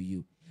said to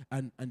you.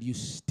 And you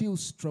still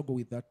struggle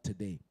with that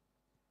today.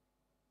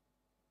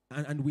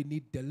 And we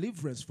need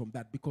deliverance from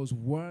that because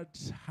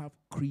words have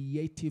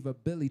creative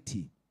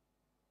ability.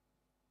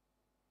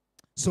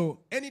 So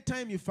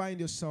anytime you find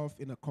yourself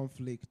in a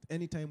conflict,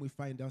 anytime we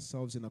find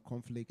ourselves in a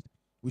conflict,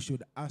 we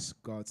should ask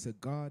God, say,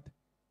 God,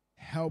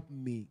 help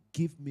me,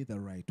 give me the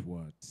right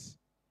words.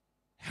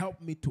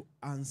 Help me to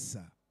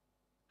answer.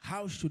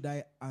 How should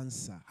I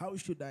answer? How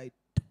should I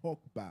talk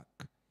back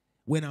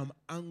when I'm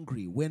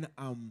angry, when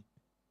I'm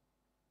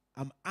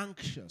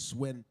anxious,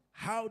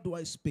 how do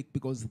I speak?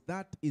 Because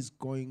that is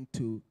going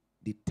to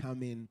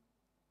determine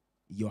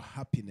your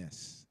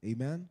happiness.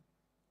 Amen?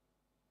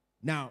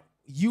 Now,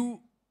 you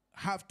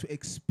have to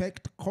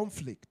expect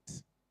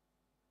conflict.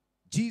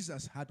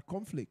 Jesus had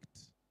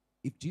conflict.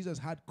 If Jesus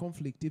had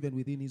conflict even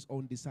within his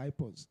own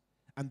disciples,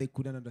 and they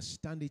couldn't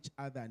understand each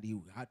other, and he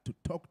had to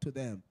talk to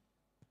them.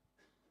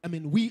 I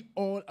mean, we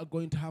all are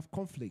going to have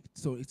conflict.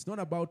 So it's not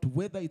about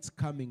whether it's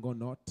coming or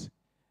not.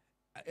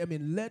 I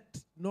mean,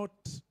 let not,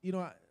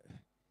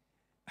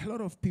 a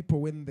lot of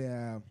people when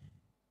they're,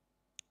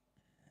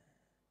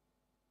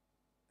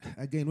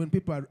 again, when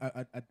people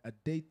are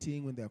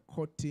dating, when they're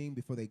courting,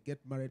 before they get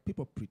married,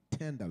 people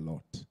pretend a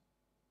lot.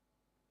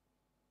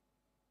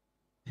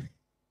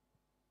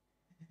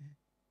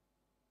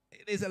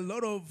 There's a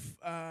lot of,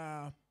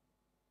 I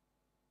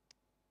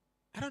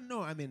don't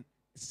know, I mean,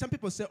 some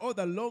people say,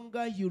 the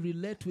longer you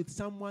relate with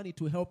someone,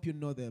 it will help you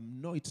know them.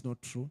 No, it's not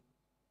true.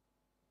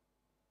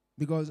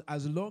 Because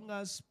as long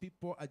as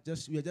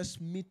we are just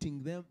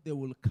meeting them, they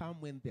will come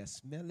when they're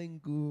smelling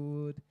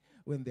good,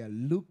 when they're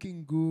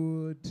looking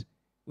good,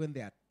 when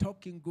they are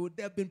talking good.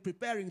 They have been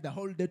preparing the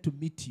whole day to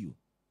meet you.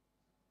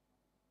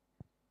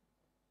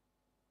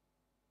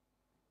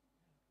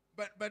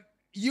 But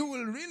you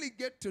will really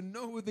get to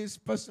know who this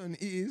person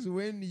is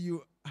when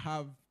you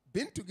have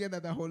been together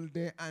the whole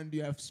day and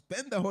you have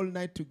spent the whole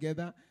night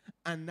together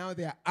and now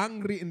they are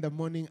angry in the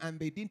morning and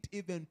they didn't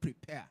even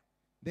prepare.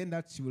 Then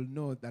that you will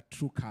know the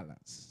true colors.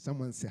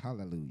 Someone say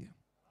hallelujah.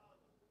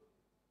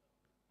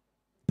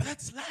 But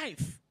that's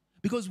life.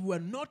 Because we are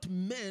not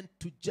meant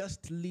to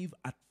just live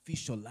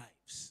artificial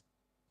lives.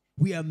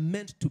 We are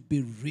meant to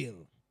be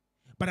real.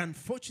 But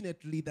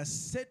unfortunately, the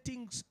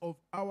settings of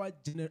our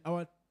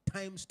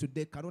times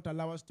today cannot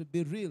allow us to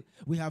be real.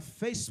 We have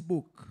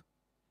Facebook.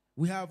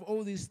 We have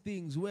all these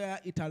things where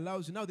it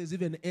allows you. Now there's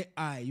even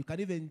AI. You can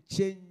even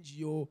change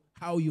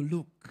how you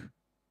look.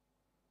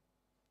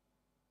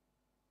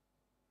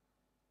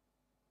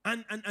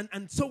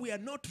 And so we are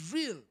not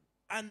real.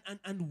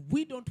 And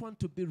we don't want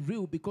to be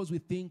real because we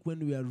think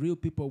when we are real,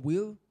 people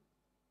will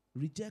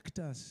reject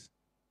us.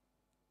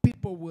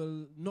 People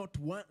will not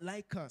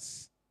like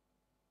us.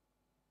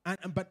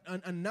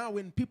 And now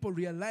when people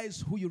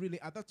realize who you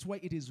really are, that's why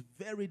it is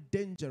very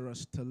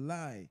dangerous to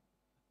lie.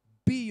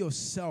 Be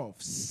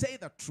yourself. Say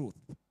the truth.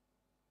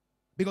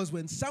 Because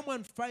when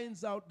someone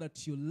finds out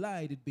that you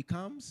lied, it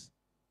becomes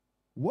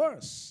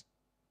worse.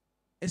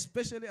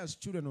 Especially as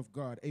children of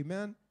God.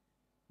 Amen?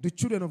 Do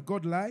children of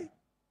God lie?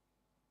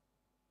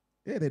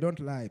 Yeah, they don't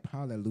lie.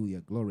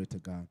 Hallelujah. Glory to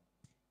God.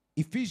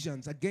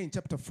 Ephesians, again,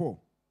 chapter 4.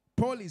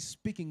 Paul is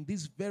speaking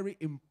these very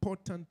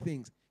important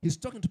things. He's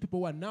talking to people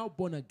who are now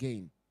born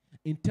again.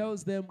 He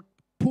tells them,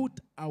 put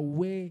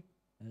away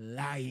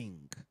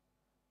lying.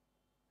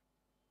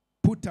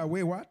 put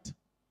away what?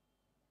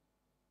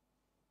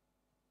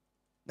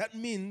 That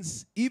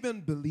means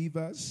even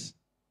believers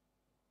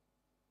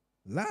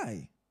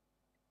lie.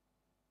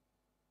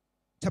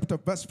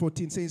 Verse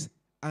 14 says,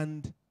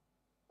 and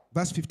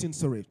verse 15,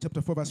 sorry,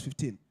 chapter 4, verse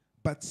 15.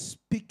 But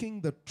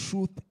speaking the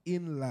truth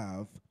in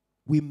love,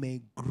 we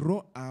may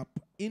grow up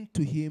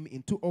into him,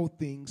 into all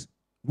things,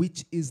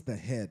 which is the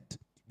head.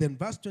 Then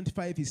verse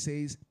 25, he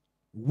says,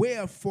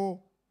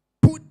 wherefore,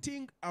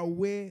 putting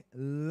away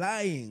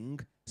lying,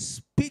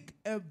 speak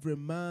every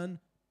man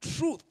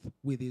truth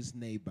with his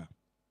neighbor.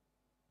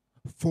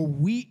 For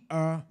we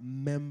are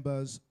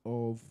members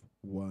of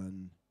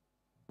one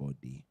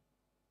body.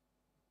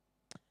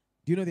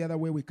 Do you know the other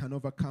way we can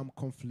overcome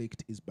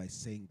conflict is by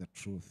saying the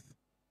truth?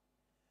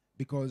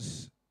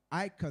 Because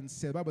I can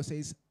say, the Bible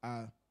says,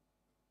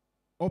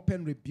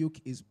 open rebuke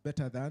is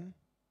better than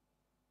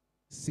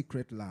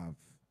secret love.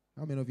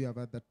 How many of you have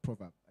heard that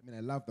proverb? I mean,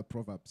 I love the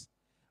Proverbs.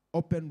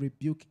 Open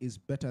rebuke is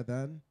better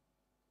than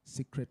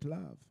secret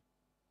love.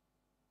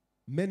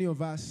 Many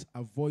of us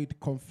avoid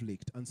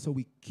conflict, and so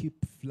we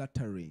keep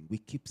flattering. We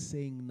keep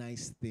saying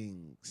nice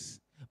things.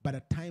 But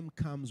a time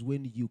comes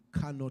when you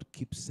cannot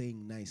keep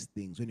saying nice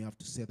things, when you have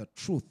to say the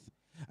truth.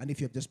 And if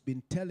you have just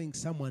been telling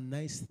someone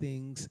nice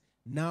things,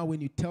 now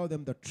when you tell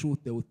them the truth,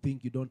 they will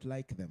think you don't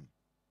like them.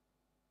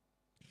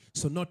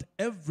 So not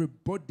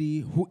everybody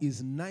who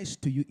is nice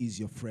to you is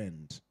your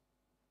friend.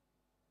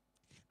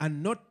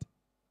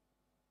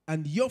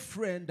 And your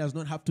friend does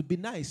not have to be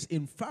nice.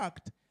 In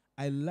fact,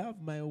 I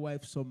love my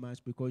wife so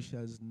much because she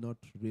has not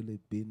really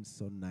been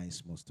so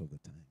nice most of the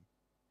time.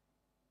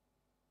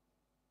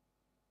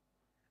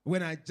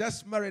 When I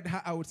just married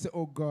her, I would say,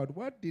 oh God,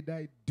 what did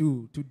I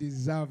do to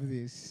deserve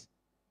this?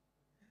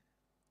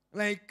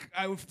 Like,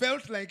 I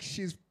felt like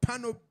she's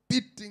panel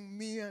beating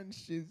me and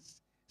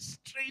she's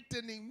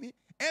straightening me.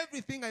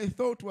 Everything I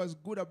thought was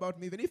good about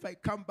me, even if I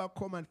come back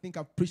home and think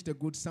I've preached a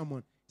good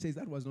sermon, says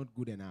that was not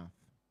good enough.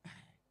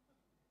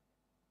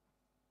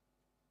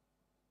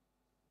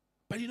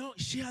 But you know,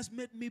 she has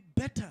made me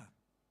better.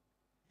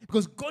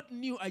 Because God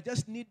knew I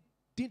just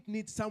didn't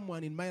need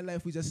someone in my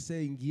life who's just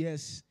saying,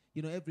 yes,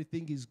 you know,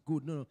 everything is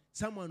good. No.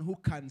 Someone who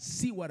can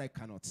see what I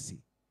cannot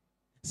see.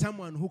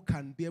 Someone who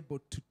can be able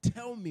to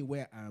tell me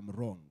where I am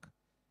wrong.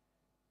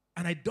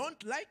 And I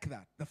don't like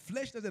that. The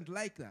flesh doesn't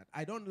like that.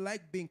 I don't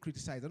like being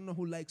criticized. I don't know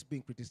who likes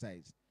being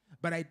criticized.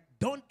 But I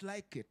don't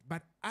like it.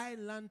 But I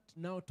learned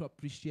now to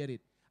appreciate it.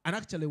 And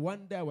actually,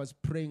 one day I was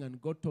praying and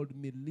God told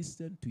me,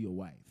 listen to your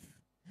wife.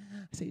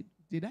 I said,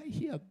 did I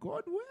hear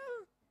God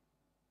well?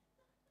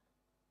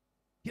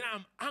 You know,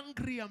 I'm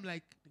angry. I'm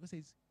like, God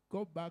says,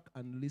 go back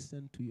and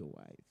listen to your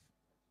wife.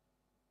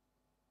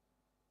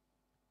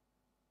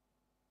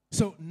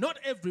 So not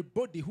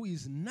everybody who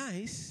is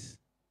nice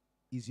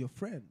is your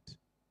friend.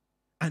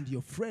 And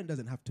your friend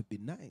doesn't have to be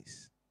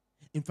nice.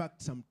 In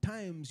fact,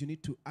 sometimes you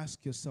need to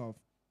ask yourself,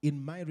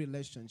 in my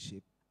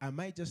relationship, am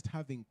I just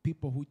having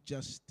people who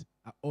just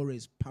are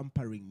always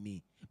pampering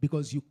me?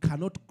 Because you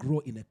cannot grow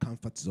in a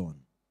comfort zone.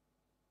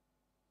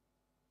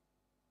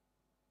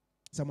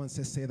 Someone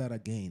says, say that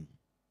again.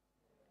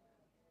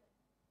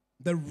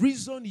 The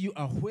reason you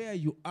are where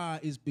you are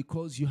is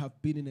because you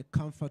have been in a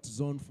comfort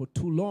zone for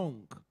too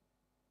long.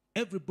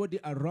 Everybody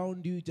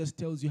around you just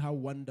tells you how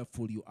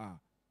wonderful you are,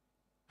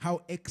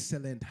 how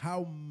excellent,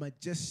 how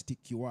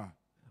majestic you are.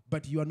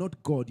 But you are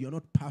not God. You are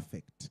not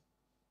perfect.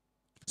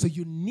 So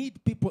you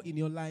need people in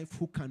your life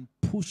who can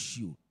push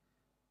you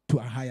to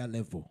a higher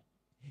level.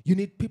 You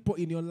need people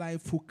in your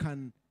life who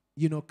can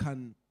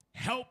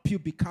help you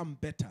become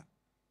better.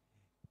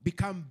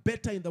 Become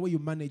better in the way you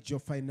manage your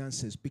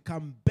finances.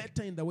 Become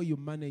better in the way you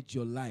manage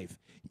your life.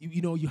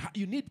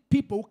 You need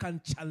people who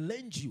can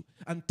challenge you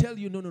and tell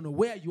you, no,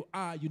 where you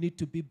are, you need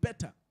to be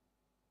better.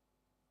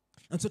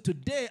 And so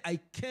today I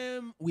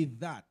came with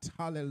that.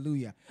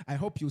 Hallelujah. I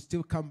hope you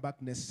still come back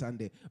next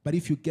Sunday. But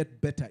if you get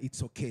better,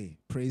 it's okay.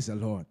 Praise the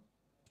Lord.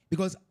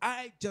 Because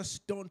I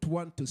just don't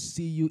want to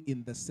see you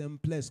in the same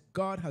place.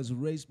 God has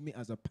raised me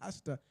as a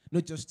pastor,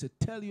 not just to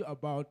tell you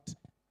about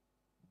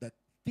the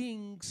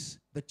things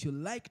that you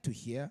like to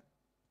hear,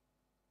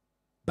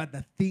 but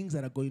the things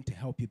that are going to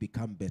help you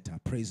become better.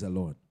 Praise the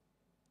Lord.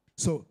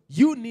 So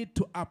you need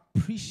to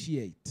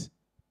appreciate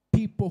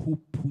people who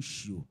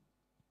push you,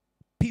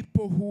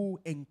 people who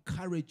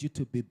encourage you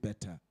to be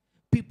better,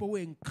 people who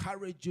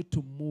encourage you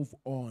to move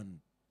on.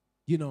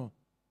 You know,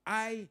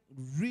 I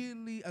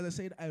really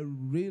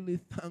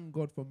thank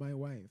God for my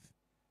wife,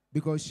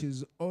 because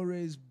she's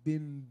always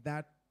been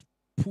that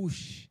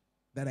push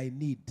that I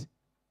need.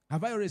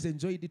 Have I always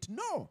enjoyed it?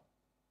 No.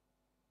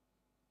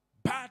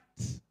 But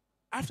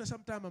after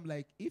some time, I'm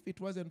like, if it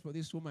wasn't for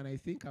this woman, I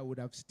think I would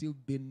have still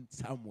been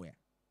somewhere.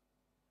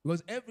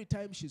 Because every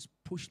time she's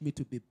pushed me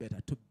to be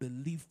better, to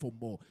believe for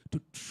more,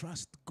 to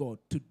trust God,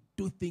 to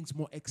do things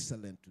more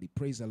excellently.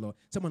 Praise the Lord.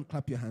 Someone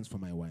clap your hands for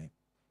my wife.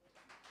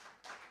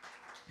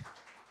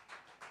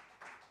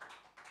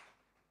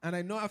 And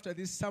I know after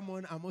this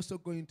sermon, I'm also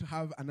going to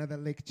have another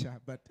lecture,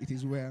 but it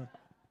is well.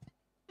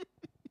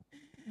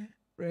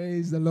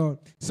 Praise the Lord.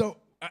 So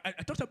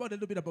I talked about a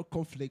little bit about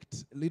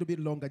conflict, a little bit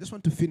longer. I just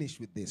want to finish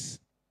with this.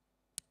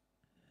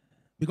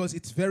 Because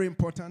it's very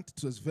important.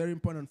 It was very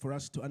important for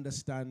us to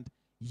understand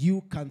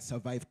you can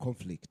survive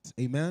conflict.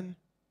 Amen?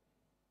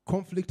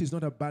 Conflict is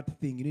not a bad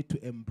thing. You need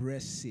to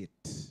embrace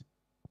it.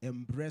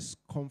 Embrace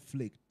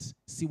conflict.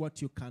 See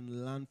what you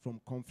can learn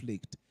from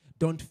conflict.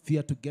 Don't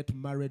fear to get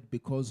married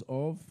because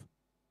of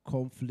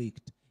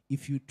conflict.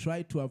 If you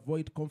try to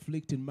avoid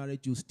conflict in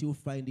marriage, you still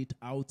find it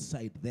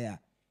outside there.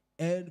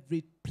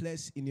 Every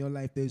place in your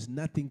life, there is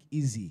nothing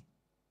easy.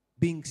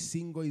 Being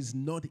single is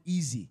not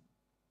easy.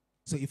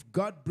 So if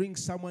God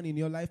brings someone in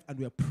your life and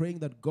we are praying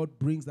that God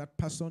brings that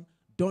person,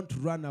 don't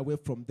run away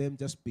from them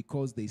just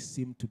because they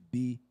seem to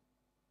be,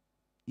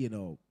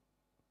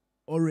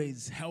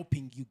 always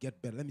helping you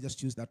get better. Let me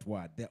just use that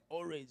word. They're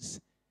always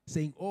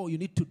saying, oh, you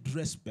need to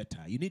dress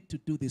better. You need to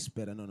do this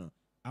better. No.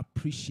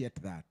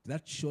 Appreciate that.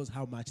 That shows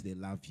how much they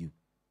love you.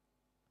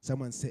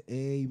 Someone say,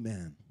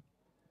 amen.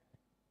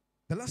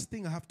 The last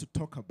thing I have to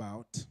talk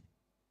about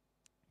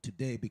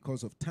today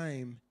because of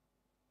time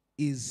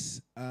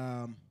is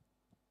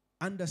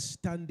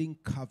understanding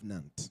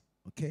covenant,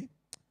 okay?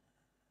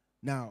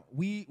 Now,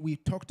 we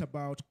talked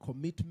about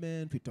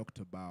commitment, we talked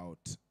about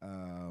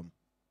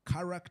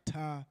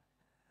character,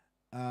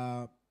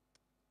 but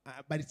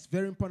it's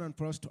very important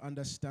for us to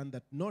understand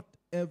that not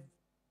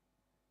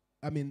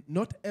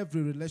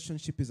every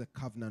relationship is a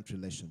covenant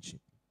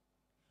relationship,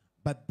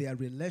 but there are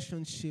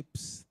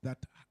relationships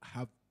that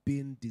have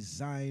been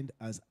designed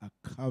as a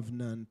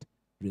covenant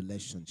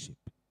relationship.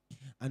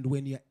 And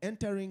when you're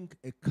entering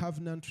a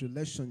covenant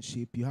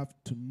relationship, you have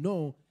to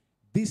know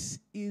this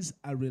is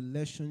a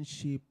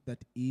relationship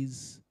that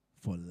is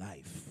for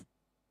life.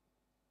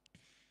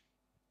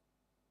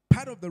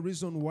 Part of the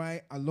reason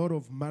why a lot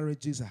of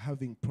marriages are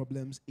having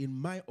problems, in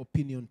my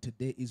opinion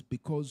today, is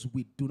because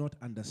we do not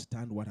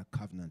understand what a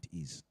covenant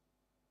is.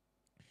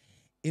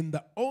 In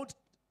the Old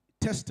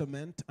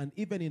Testament and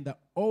even in the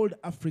old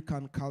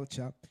African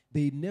culture,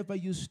 they never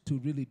used to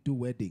really do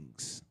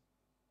weddings.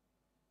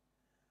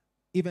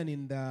 Even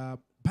in the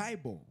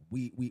Bible,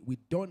 we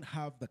don't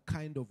have the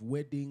kind of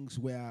weddings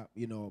where,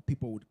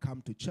 people would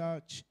come to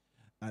church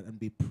and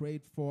be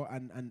prayed for.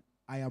 And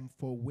I am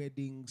for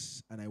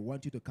weddings, and I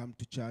want you to come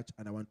to church,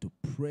 and I want to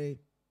pray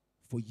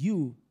for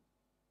you.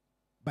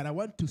 But I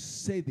want to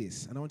say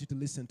this, and I want you to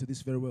listen to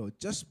this very well.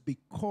 Just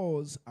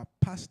because a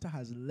pastor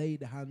has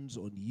laid hands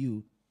on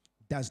you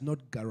does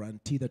not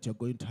guarantee that you're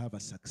going to have a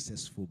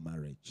successful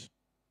marriage.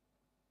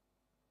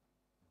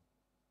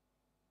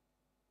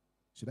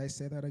 Should I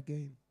say that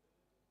again?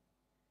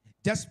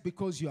 Just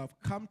because you have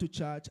come to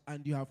church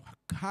and you have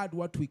had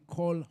what we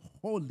call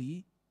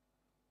holy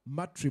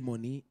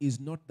matrimony is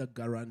not the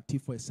guarantee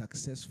for a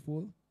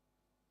successful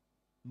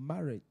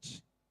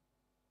marriage.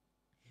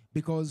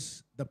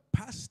 Because the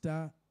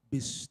pastor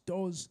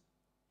bestows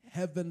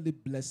heavenly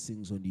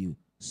blessings on you,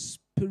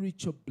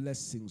 spiritual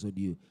blessings on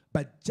you.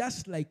 But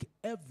just like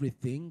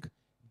everything,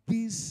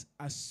 these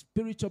are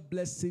spiritual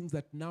blessings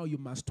that now you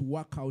must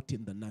work out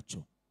in the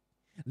natural.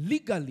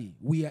 Legally,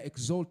 we are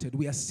exalted.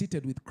 We are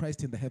seated with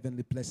Christ in the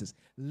heavenly places.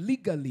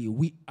 Legally,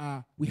 we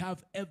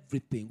have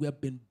everything. We have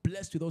been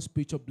blessed with all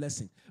spiritual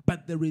blessings.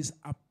 But there is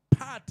a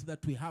part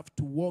that we have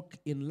to walk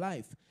in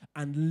life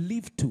and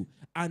live to.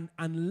 And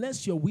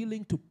unless you're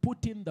willing to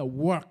put in the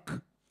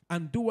work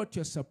and do what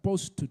you're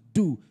supposed to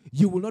do,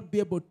 you will not be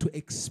able to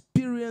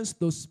experience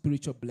those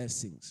spiritual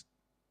blessings.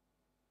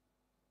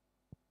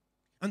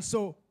 And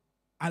so,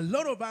 a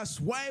lot of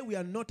us, why we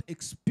are not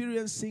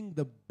experiencing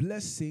the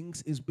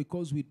blessings is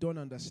because we don't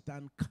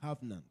understand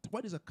covenant.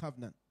 What is a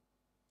covenant?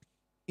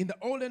 In the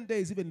olden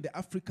days, even in the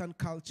African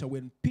culture,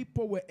 when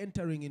people were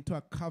entering into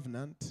a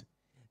covenant,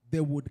 they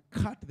would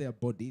cut their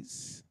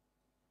bodies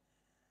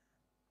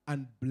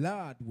and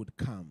blood would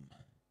come.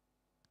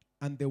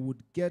 And they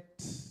would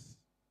get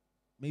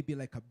maybe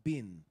like a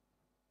bin,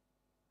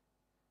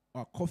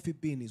 or a coffee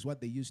bean is what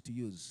they used to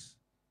use.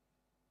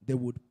 They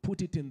would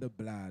put it in the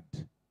blood.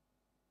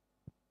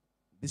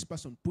 This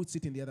person puts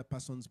it in the other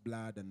person's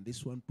blood, and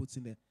this one puts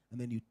in there, and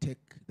then you take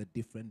the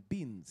different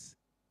beans.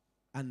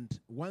 And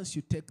once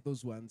you take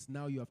those ones,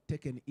 now you have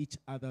taken each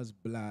other's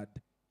blood.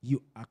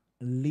 You are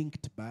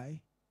linked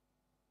by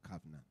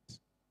covenant.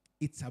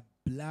 It's a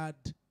blood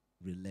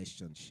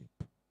relationship.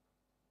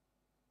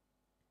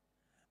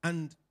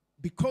 And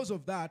because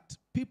of that,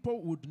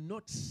 people would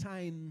not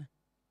sign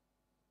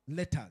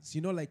letters.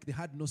 Like they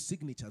had no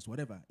signatures,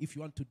 whatever. If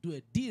you want to do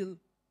a deal,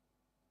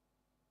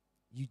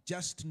 you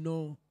just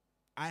know,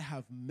 I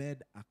have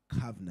made a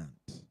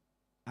covenant.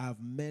 I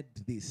have made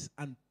this.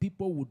 And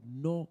people would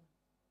know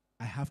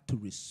I have to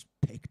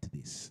respect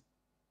this.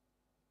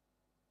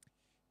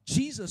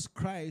 Jesus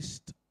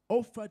Christ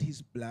offered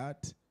his blood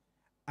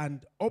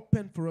and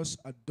opened for us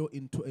a door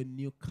into a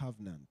new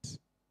covenant,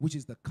 which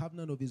is the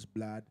covenant of his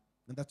blood,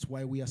 and that's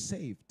why we are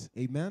saved.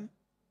 Amen?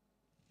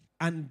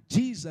 And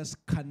Jesus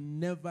can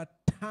never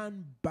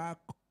turn back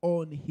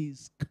on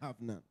his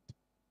covenant.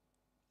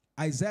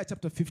 Isaiah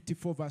chapter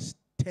 54 verse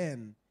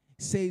 10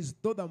 says,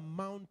 though the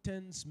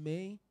mountains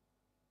may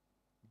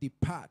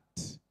depart,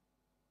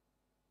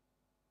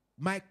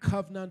 My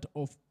covenant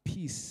of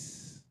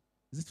peace.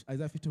 Is it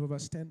Isaiah 54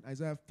 verse 10?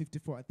 Isaiah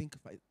 54, I think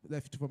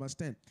Isaiah 54 verse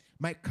 10.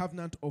 My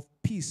covenant of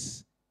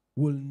peace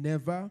will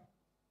never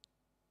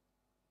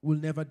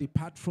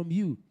depart from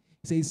you.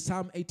 It says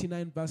Psalm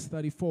 89 verse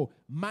 34.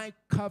 My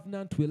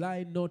covenant will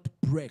I not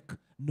break,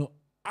 nor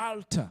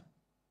alter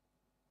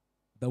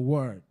the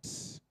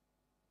words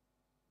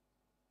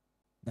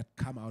that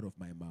come out of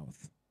my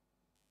mouth.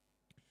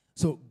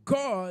 So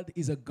God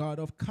is a God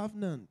of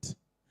covenant,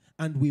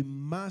 and we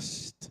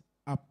must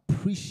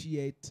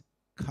appreciate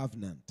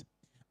covenant.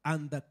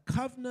 And the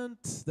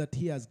covenant that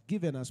he has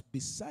given us,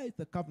 besides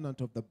the covenant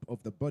of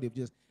the body of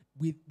Jesus,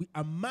 we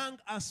among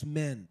us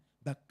men,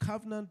 the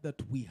covenant that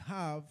we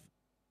have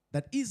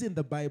that is in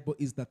the Bible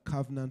is the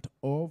covenant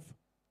of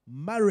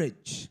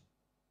marriage.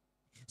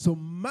 So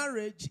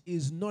marriage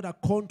is not a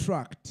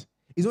contract.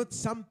 It's not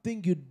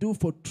something you do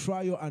for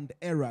trial and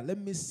error. Let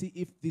me see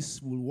if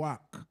this will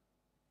work.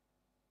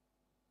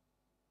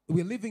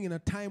 We're living in a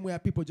time where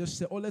people just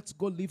say, oh, let's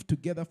go live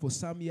together for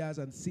some years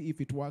and see if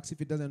it works.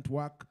 If it doesn't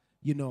work,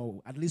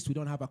 at least we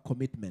don't have a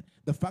commitment.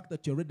 The fact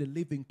that you're already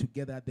living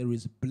together, there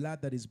is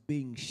blood that is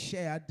being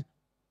shared.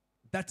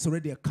 That's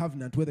already a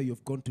covenant, whether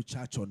you've gone to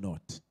church or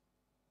not.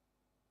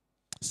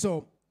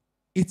 So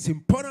it's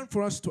important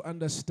for us to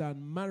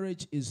understand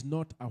marriage is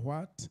not a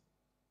what?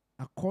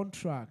 A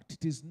contract.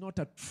 It is not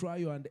a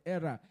trial and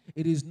error.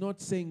 It is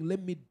not saying,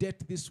 let me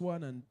date this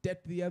one and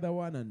date the other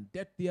one and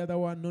date the other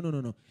one.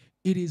 No.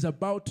 It is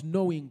about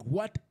knowing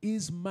what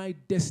is my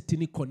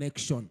destiny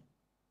connection.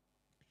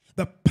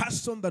 The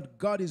person that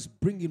God is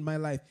bringing in my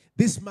life,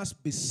 this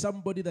must be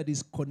somebody that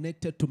is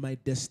connected to my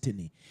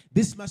destiny.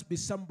 This must be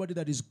somebody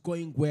that is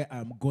going where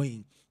I'm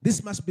going.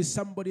 This must be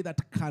somebody that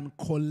can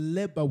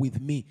collaborate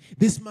with me.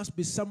 This must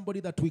be somebody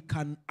that we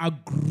can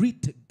agree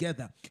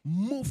together,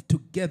 move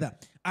together,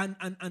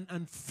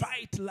 and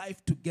fight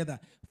life together.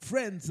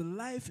 Friends,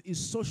 life is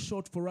so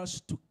short for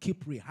us to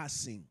keep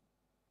rehearsing,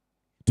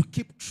 to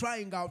keep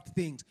trying out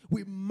things.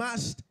 We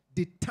must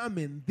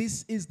determine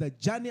this is the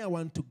journey I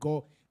want to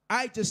go.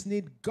 I just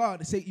need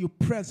God. Say, you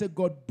pray and say,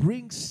 God,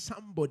 bring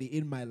somebody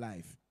in my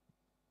life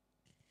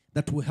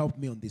that will help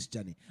me on this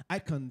journey. I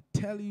can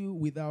tell you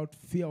without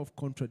fear of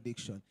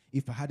contradiction,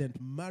 if I hadn't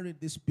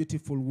married this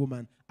beautiful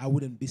woman, I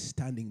wouldn't be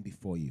standing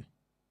before you.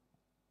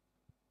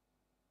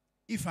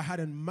 If I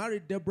hadn't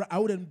married Deborah, I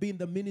wouldn't be in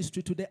the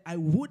ministry today. I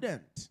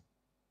wouldn't.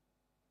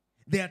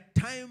 There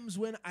are times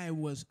when I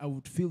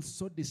would feel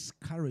so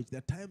discouraged.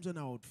 There are times when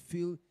I would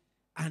feel,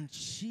 and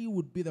she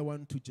would be the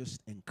one to just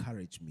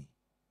encourage me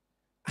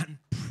and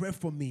pray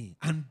for me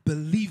and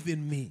believe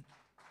in me.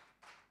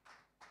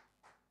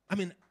 I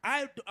mean,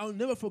 I'll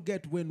never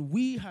forget when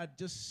we had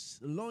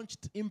just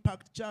launched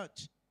Impact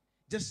Church.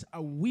 Just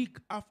a week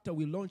after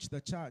we launched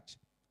the church,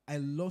 I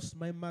lost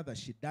my mother.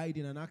 She died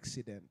in an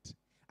accident.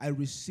 I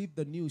received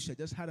the news. She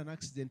just had an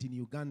accident in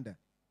Uganda.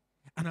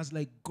 And I was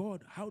like,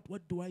 God,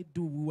 what do I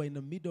do? We were in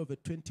the middle of a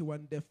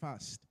 21-day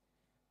fast.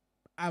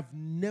 I've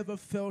never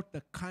felt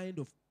the kind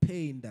of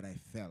pain that I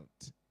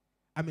felt.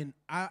 I mean,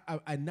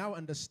 I now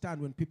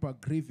understand when people are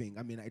grieving.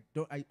 I mean,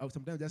 I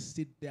sometimes just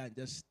sit there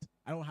and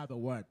I don't have a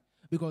word.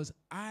 Because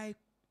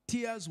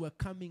tears were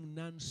coming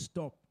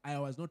non-stop. I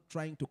was not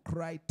trying to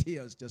cry.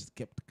 Tears just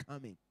kept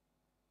coming.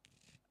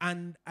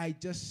 And I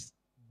just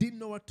didn't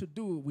know what to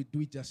do.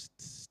 We just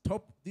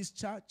stop this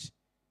church?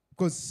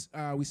 Because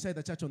we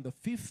started the church on the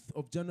 5th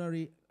of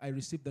January. I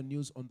received the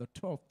news on the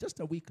 12th, just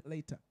a week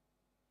later.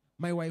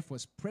 My wife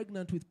was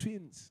pregnant with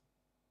twins.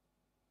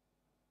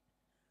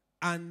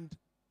 And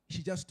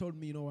she just told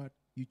me, you know what?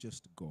 You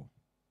just go.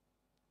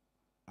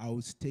 I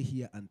will stay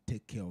here and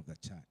take care of the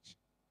church.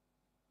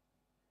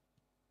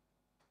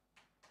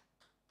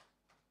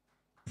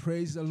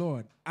 Praise the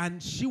Lord.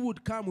 And she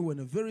would come. We were in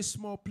a very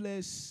small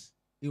place.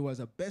 It was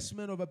a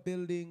basement of a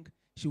building.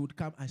 She would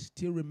come. I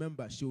still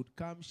remember. She would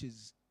come.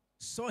 She's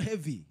so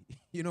heavy,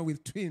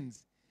 with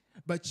twins.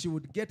 But she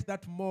would get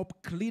that mop,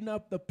 clean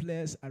up the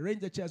place,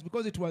 arrange the chairs,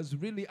 because it was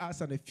really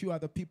us and a few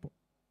other people.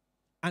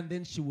 And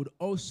then she would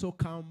also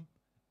come,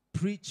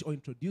 preach or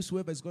introduce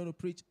whoever is going to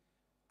preach.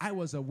 I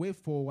was away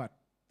for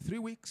 3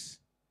 weeks.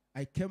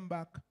 I came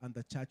back and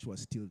the church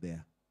was still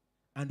there.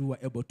 And we were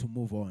able to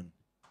move on.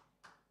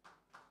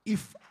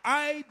 If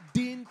I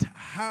didn't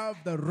have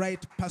the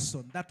right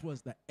person, that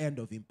was the end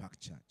of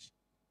Impact Church.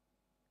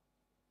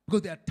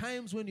 Because there are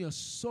times when you're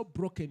so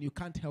broken, you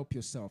can't help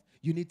yourself.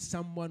 You need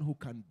someone who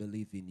can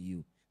believe in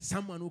you.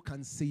 Someone who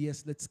can say,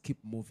 yes, let's keep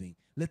moving.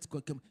 Let's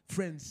go.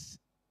 Friends,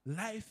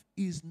 life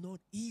is not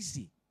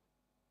easy.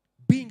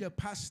 Being a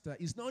pastor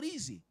is not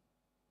easy.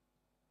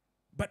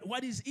 But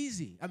what is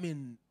easy? I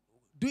mean,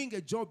 doing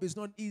a job is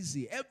not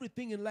easy.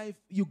 Everything in life,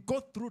 you go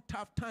through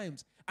tough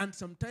times. And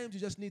sometimes you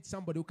just need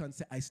somebody who can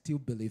say, I still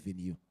believe in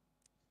you.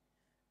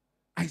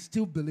 I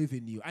still believe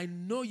in you. I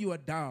know you are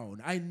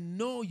down. I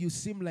know you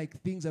seem like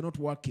things are not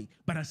working.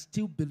 But I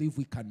still believe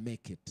we can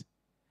make it.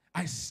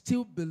 I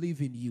still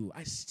believe in you.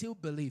 I still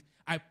believe.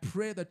 I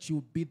pray that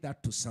you be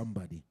that to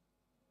somebody.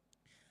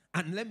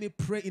 And let me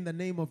pray in the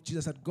name of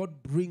Jesus that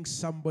God brings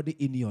somebody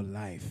in your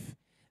life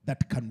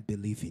that can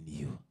believe in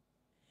you.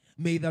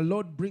 May the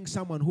Lord bring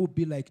someone who will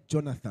be like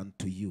Jonathan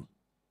to you.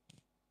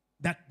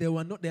 That they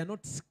are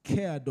not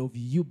scared of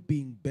you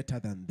being better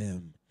than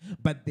them.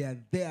 But they are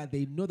there.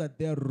 They know that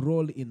their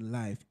role in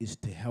life is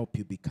to help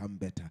you become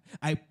better.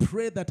 I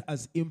pray that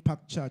as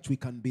Impact Church, we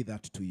can be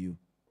that to you.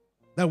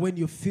 That when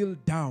you feel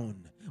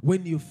down,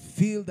 when you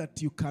feel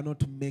that you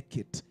cannot make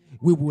it,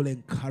 we will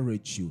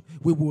encourage you.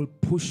 We will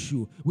push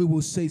you. We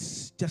will say,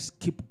 just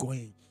keep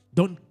going.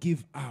 Don't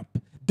give up.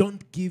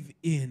 Don't give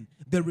in.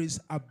 There is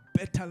a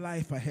better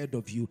life ahead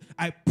of you.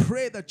 I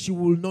pray that you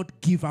will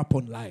not give up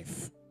on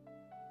life.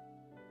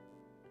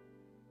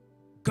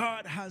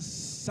 God has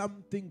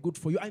something good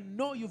for you. I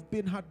know you've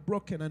been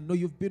heartbroken. I know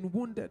you've been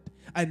wounded.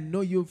 I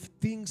know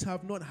things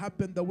have not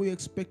happened the way you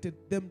expected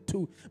them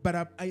to.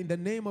 But in the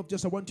name of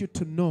Jesus, I want you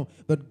to know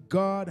that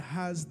God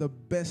has the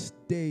best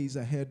days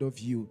ahead of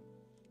you.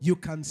 You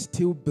can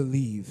still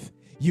believe.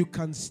 You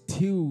can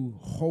still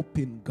hope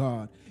in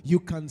God. You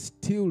can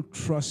still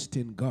trust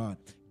in God.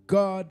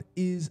 God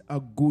is a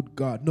good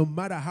God. No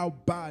matter how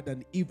bad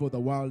and evil the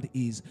world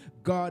is,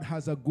 God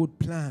has a good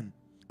plan.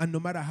 And no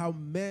matter how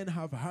men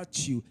have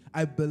hurt you,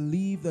 I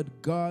believe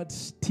that God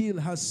still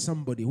has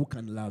somebody who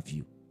can love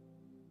you.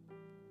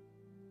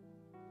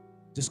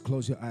 Just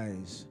close your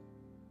eyes.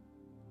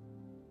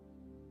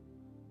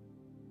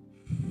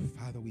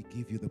 Father, we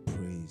give you the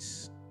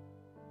praise.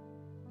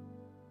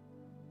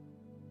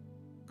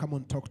 Come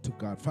on, talk to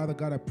God. Father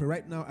God, I pray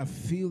right now, I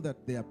feel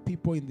that there are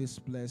people in this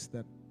place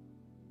that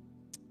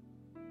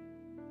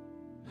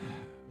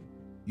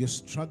you're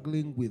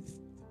struggling with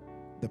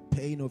the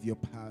pain of your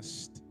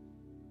past,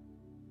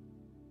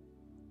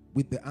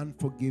 with the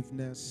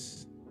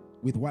unforgiveness,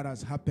 with what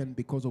has happened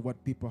because of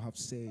what people have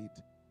said.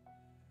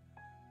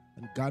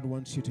 And God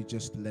wants you to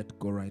just let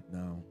go right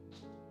now.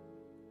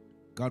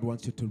 God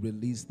wants you to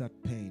release that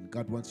pain.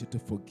 God wants you to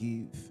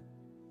forgive.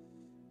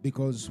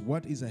 Because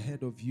what is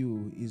ahead of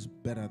you is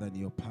better than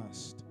your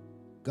past.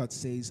 God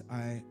says,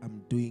 I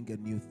am doing a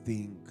new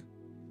thing.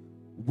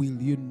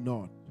 Will you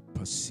not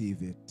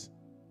perceive it?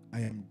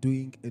 I am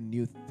doing a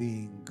new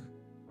thing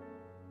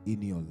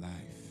in your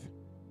life.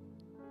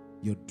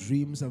 Your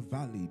dreams are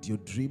valid. Your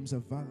dreams are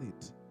valid.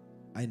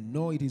 I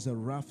know it is a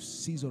rough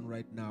season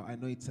right now. I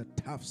know it's a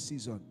tough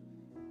season.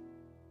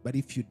 But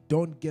if you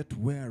don't get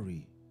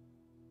weary,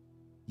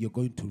 you're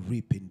going to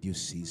reap in due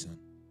season.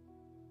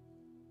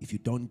 If you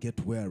don't get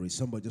weary,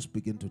 somebody just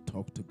begin to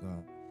talk to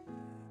God.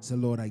 Say,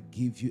 Lord, I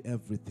give you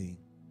everything.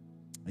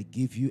 I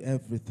give you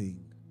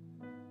everything.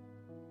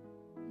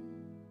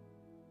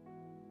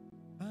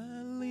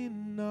 I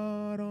lean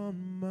not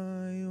on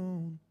my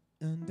own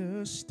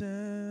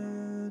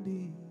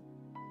understanding.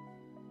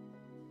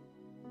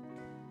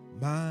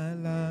 My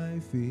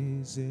life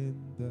is in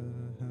the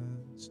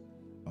hands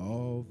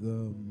of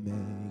the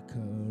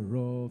maker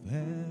of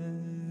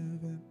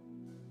heaven.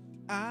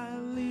 I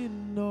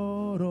lean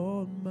not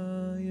on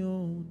my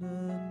own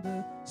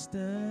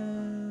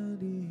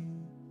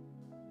understanding.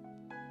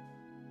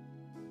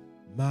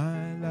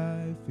 My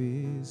life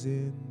is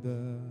in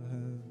the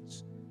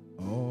hands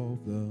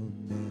of the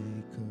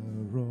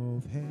maker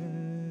of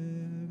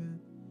heaven.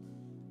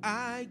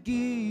 I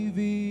give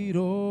it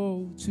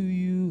all to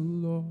you,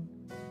 Lord,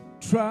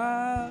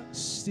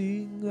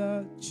 trusting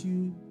that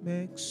you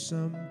make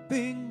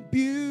something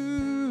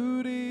beautiful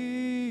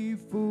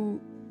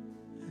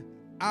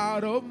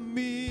out of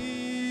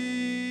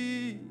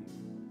me.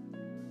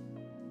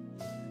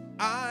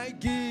 I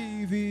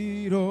give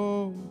it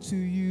all to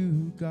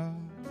you, God,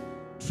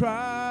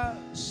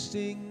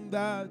 trusting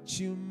that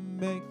you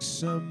make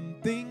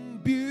something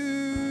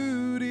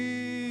beautiful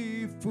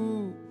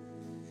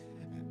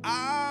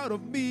out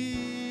of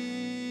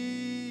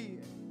me.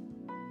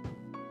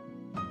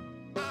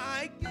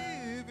 I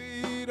give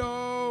it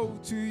all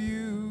to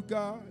you,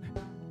 God,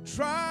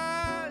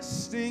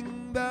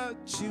 trusting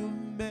that you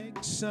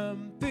make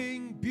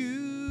something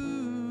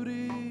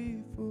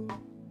beautiful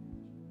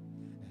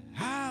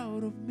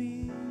out of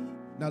me.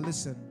 Now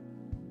listen,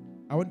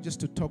 I want just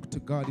to talk to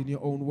God in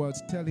your own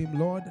words. Tell him,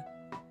 Lord,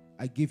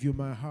 I give you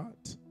my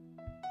heart.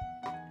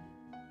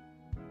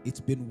 It's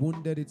been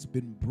wounded, it's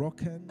been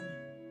broken.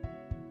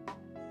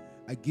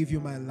 I give you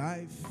my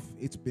life,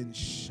 it's been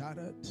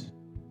shattered.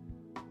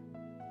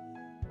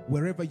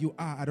 Wherever you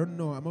are, I don't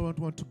know, I don't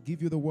want to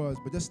give you the words,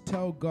 but just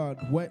tell God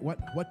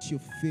what you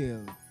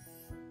feel,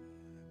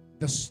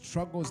 the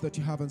struggles that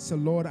you have, and say,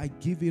 Lord, I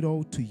give it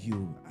all to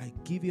you. I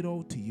give it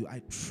all to you.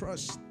 I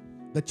trust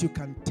that you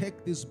can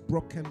take these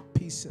broken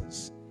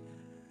pieces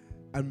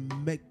and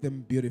make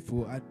them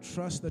beautiful. I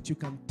trust that you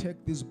can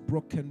take these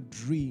broken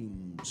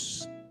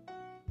dreams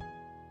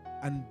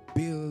and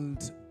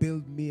build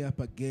me up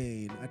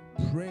again. I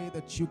pray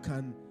that you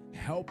can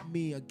help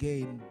me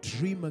again,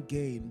 dream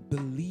again,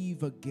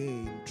 believe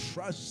again,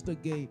 trust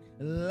again,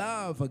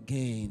 love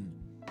again.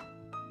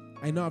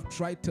 I know I've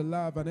tried to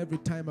love, and every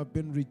time I've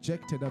been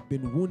rejected, I've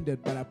been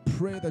wounded, but I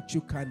pray that you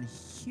can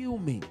heal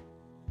me,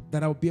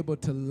 that I'll be able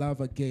to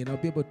love again, I'll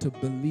be able to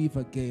believe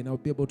again, I'll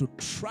be able to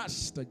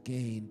trust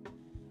again.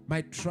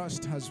 My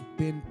trust has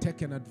been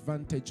taken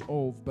advantage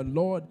of, but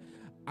Lord,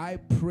 I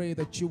pray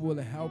that you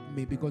will help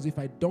me, because if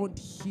I don't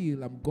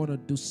heal, I'm going to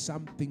do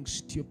something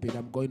stupid.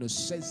 I'm going to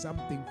say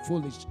something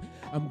foolish.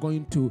 I'm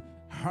going to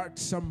hurt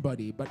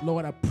somebody. But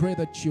Lord, I pray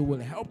that you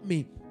will help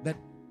me, that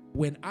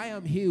when I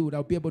am healed,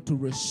 I'll be able to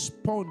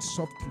respond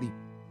softly,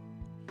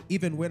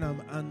 even when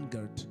I'm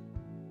angered.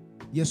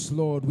 Yes,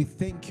 Lord, we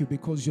thank you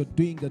because you're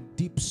doing a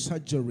deep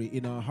surgery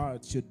in our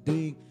hearts. You're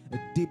doing a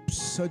deep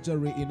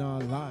surgery in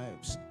our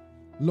lives.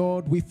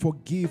 Lord, we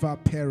forgive our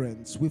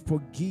parents. We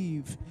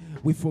forgive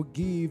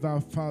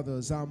our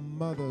fathers, our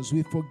mothers.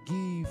 We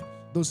forgive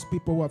those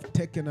people who have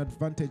taken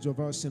advantage of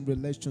us in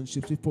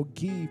relationships. We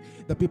forgive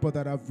the people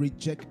that have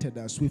rejected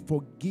us. I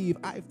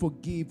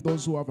forgive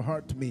those who have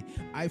hurt me.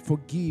 I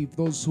forgive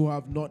those who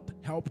have not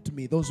helped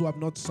me, those who have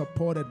not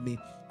supported me.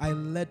 I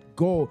let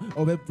go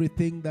of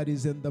everything that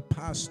is in the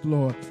past,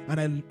 Lord,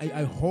 and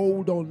I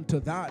hold on to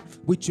that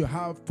which you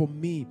have for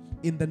me.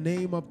 In the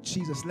name of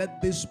Jesus,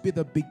 let this be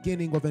the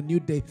beginning of a new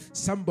day.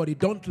 Somebody,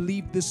 don't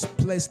leave this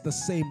place the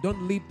same.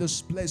 Don't leave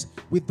this place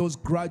with those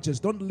grudges.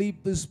 Don't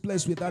leave this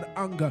place with that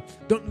anger.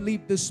 Don't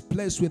leave this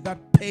place with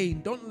that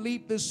pain. Don't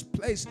leave this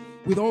place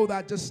with all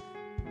that. Just,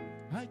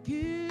 I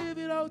give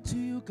it all to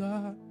you,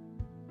 God.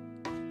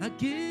 I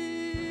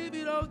give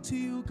it all to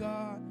you,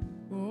 God.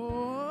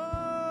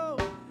 Oh,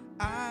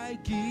 I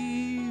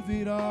give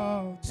it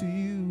all to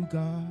you,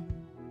 God.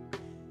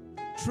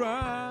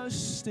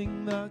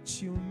 Trusting that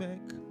you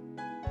make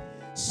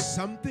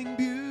something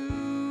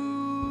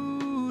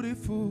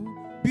beautiful,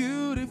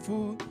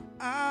 beautiful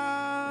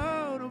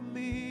out of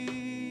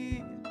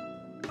me.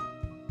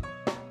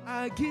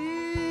 I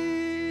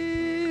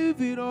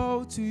give it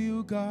all to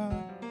you,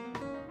 God.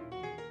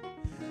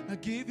 I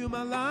give you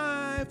my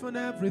life and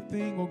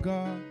everything, oh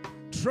God.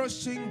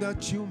 Trusting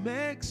that you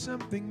make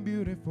something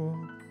beautiful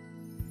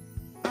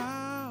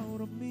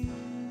out of me.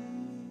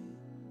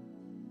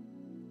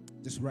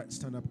 Just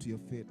stand up to your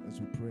feet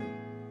as we pray.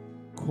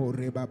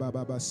 Kore baba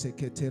baba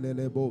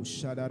seketelelebo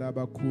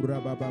shadaraba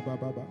kura baba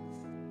baba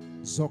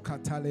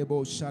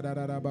zokatalebo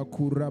shadaraba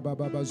kura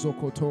baba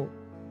zokoto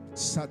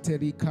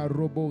satelika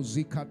robo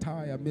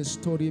zikataya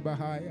mistori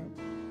bahaya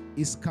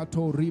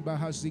iskato riba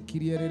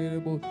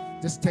hazikirierebo.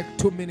 Just take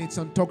 2 minutes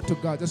and talk to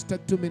God. Just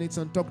take 2 minutes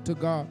and talk to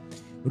God.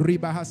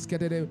 Riba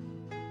haskete.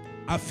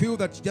 I feel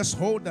that just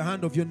hold the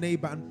hand of your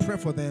neighbor and pray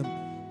for them.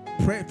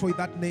 Pray for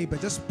that neighbor.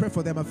 Just pray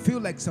for them. I feel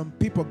like some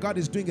people, God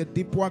is doing a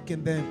deep work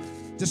in them.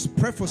 Just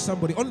pray for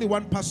somebody. Only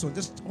one person.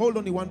 Just hold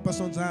only one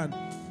person's hand.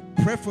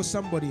 Pray for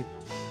somebody.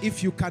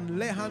 If you can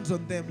lay hands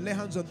on them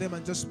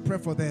and just pray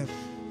for them.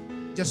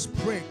 Just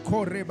pray.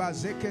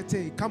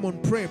 Come on,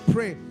 pray.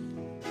 Pray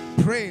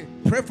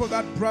for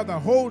that brother.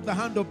 Hold the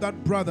hand of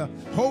that brother.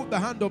 Hold the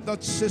hand of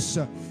that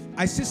sister.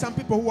 I see some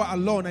people who are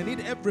alone. I need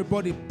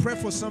everybody. Pray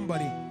for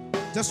somebody.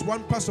 Just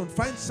one person.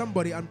 Find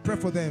somebody and pray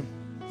for them.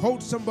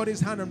 Hold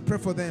somebody's hand and pray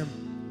for them.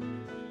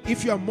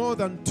 If you are more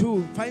than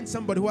two, find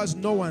somebody who has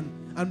no one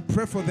and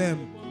pray for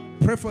them.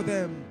 Pray for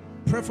them.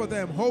 Pray for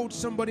them. Hold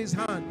somebody's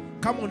hand.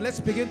 Come on, let's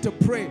begin to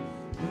pray.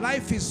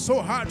 Life is so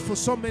hard for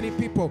so many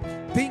people.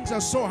 Things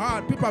are so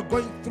hard. People are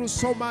going through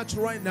so much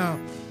right now.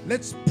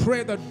 Let's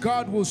pray that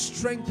God will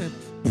strengthen.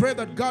 Pray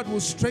that God will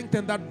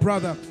strengthen that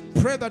brother.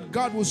 Pray that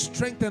God will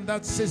strengthen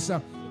that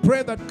sister.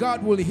 Pray that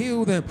God will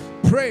heal them.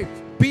 Pray.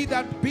 Be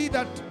that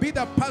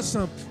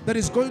person that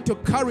is going to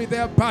carry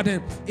their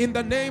burden. In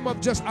the name of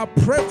Jesus, I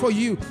pray for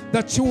you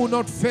that you will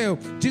not fail.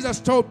 Jesus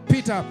told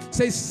Peter,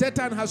 say,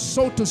 Satan has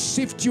sought to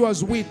sift you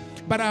as wheat,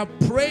 but I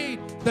pray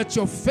that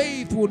your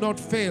faith will not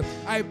fail.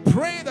 I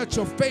pray that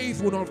your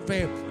faith will not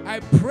fail. I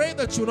pray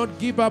that you will not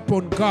give up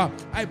on God.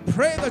 I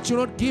pray that you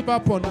will not give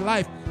up on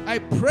life. I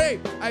pray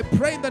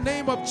in the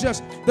name of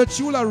Jesus that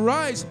you will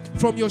arise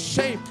from your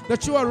shame,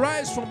 that you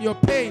arise from your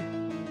pain.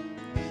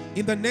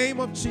 In the name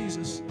of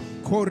Jesus.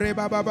 Kore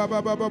baba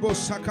baba baba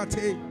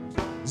sakate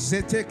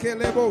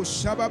zetekelebo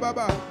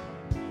shababa.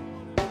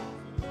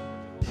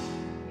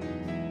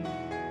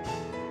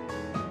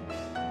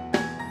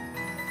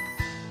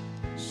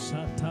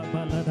 Shata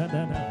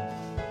baladada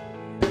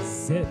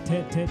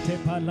zetete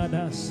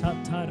palada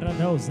shata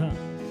radoza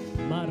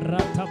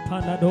marata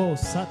panado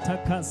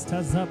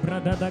satakasta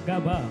zabradada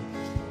gaba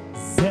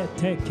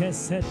zeteke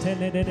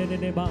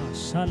setelededeba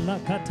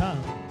shalakata.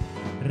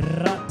 In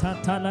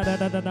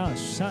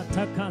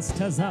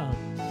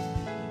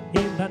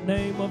the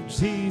name of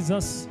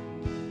Jesus,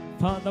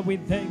 Father, we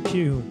thank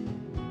you.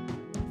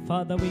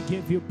 Father, we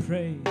give you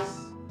praise.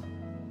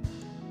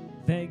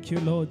 Thank you,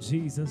 Lord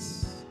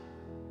Jesus.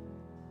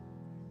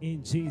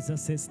 In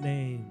Jesus'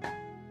 name.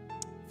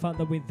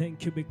 Father, we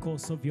thank you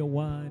because of your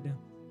word.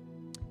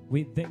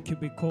 We thank you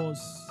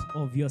because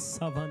of your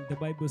servant. The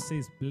Bible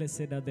says,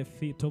 blessed are the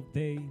feet of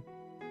they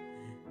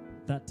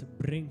that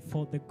bring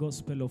forth the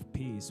gospel of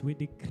peace. We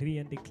decree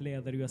and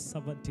declare that your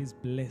servant is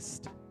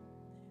blessed.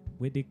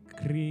 We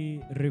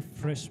decree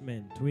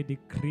refreshment. We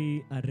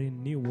decree a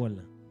renewal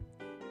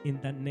in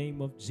the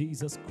name of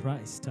Jesus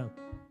Christ,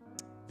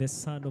 the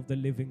Son of the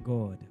living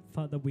God.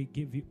 Father, we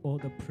give you all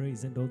the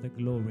praise and all the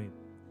glory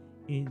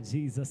in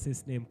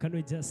Jesus' name. Can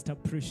we just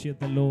appreciate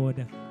the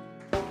Lord?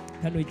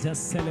 Can we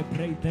just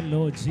celebrate the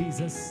Lord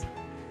Jesus?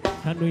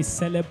 Can we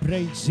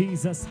celebrate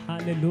Jesus?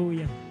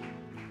 Hallelujah.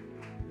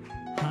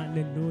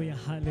 Hallelujah.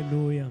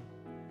 Hallelujah.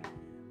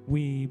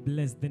 We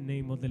bless the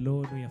name of the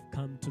Lord. We have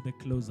come to the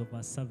close of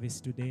our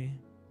service today.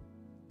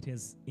 It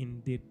has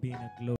indeed been a glory.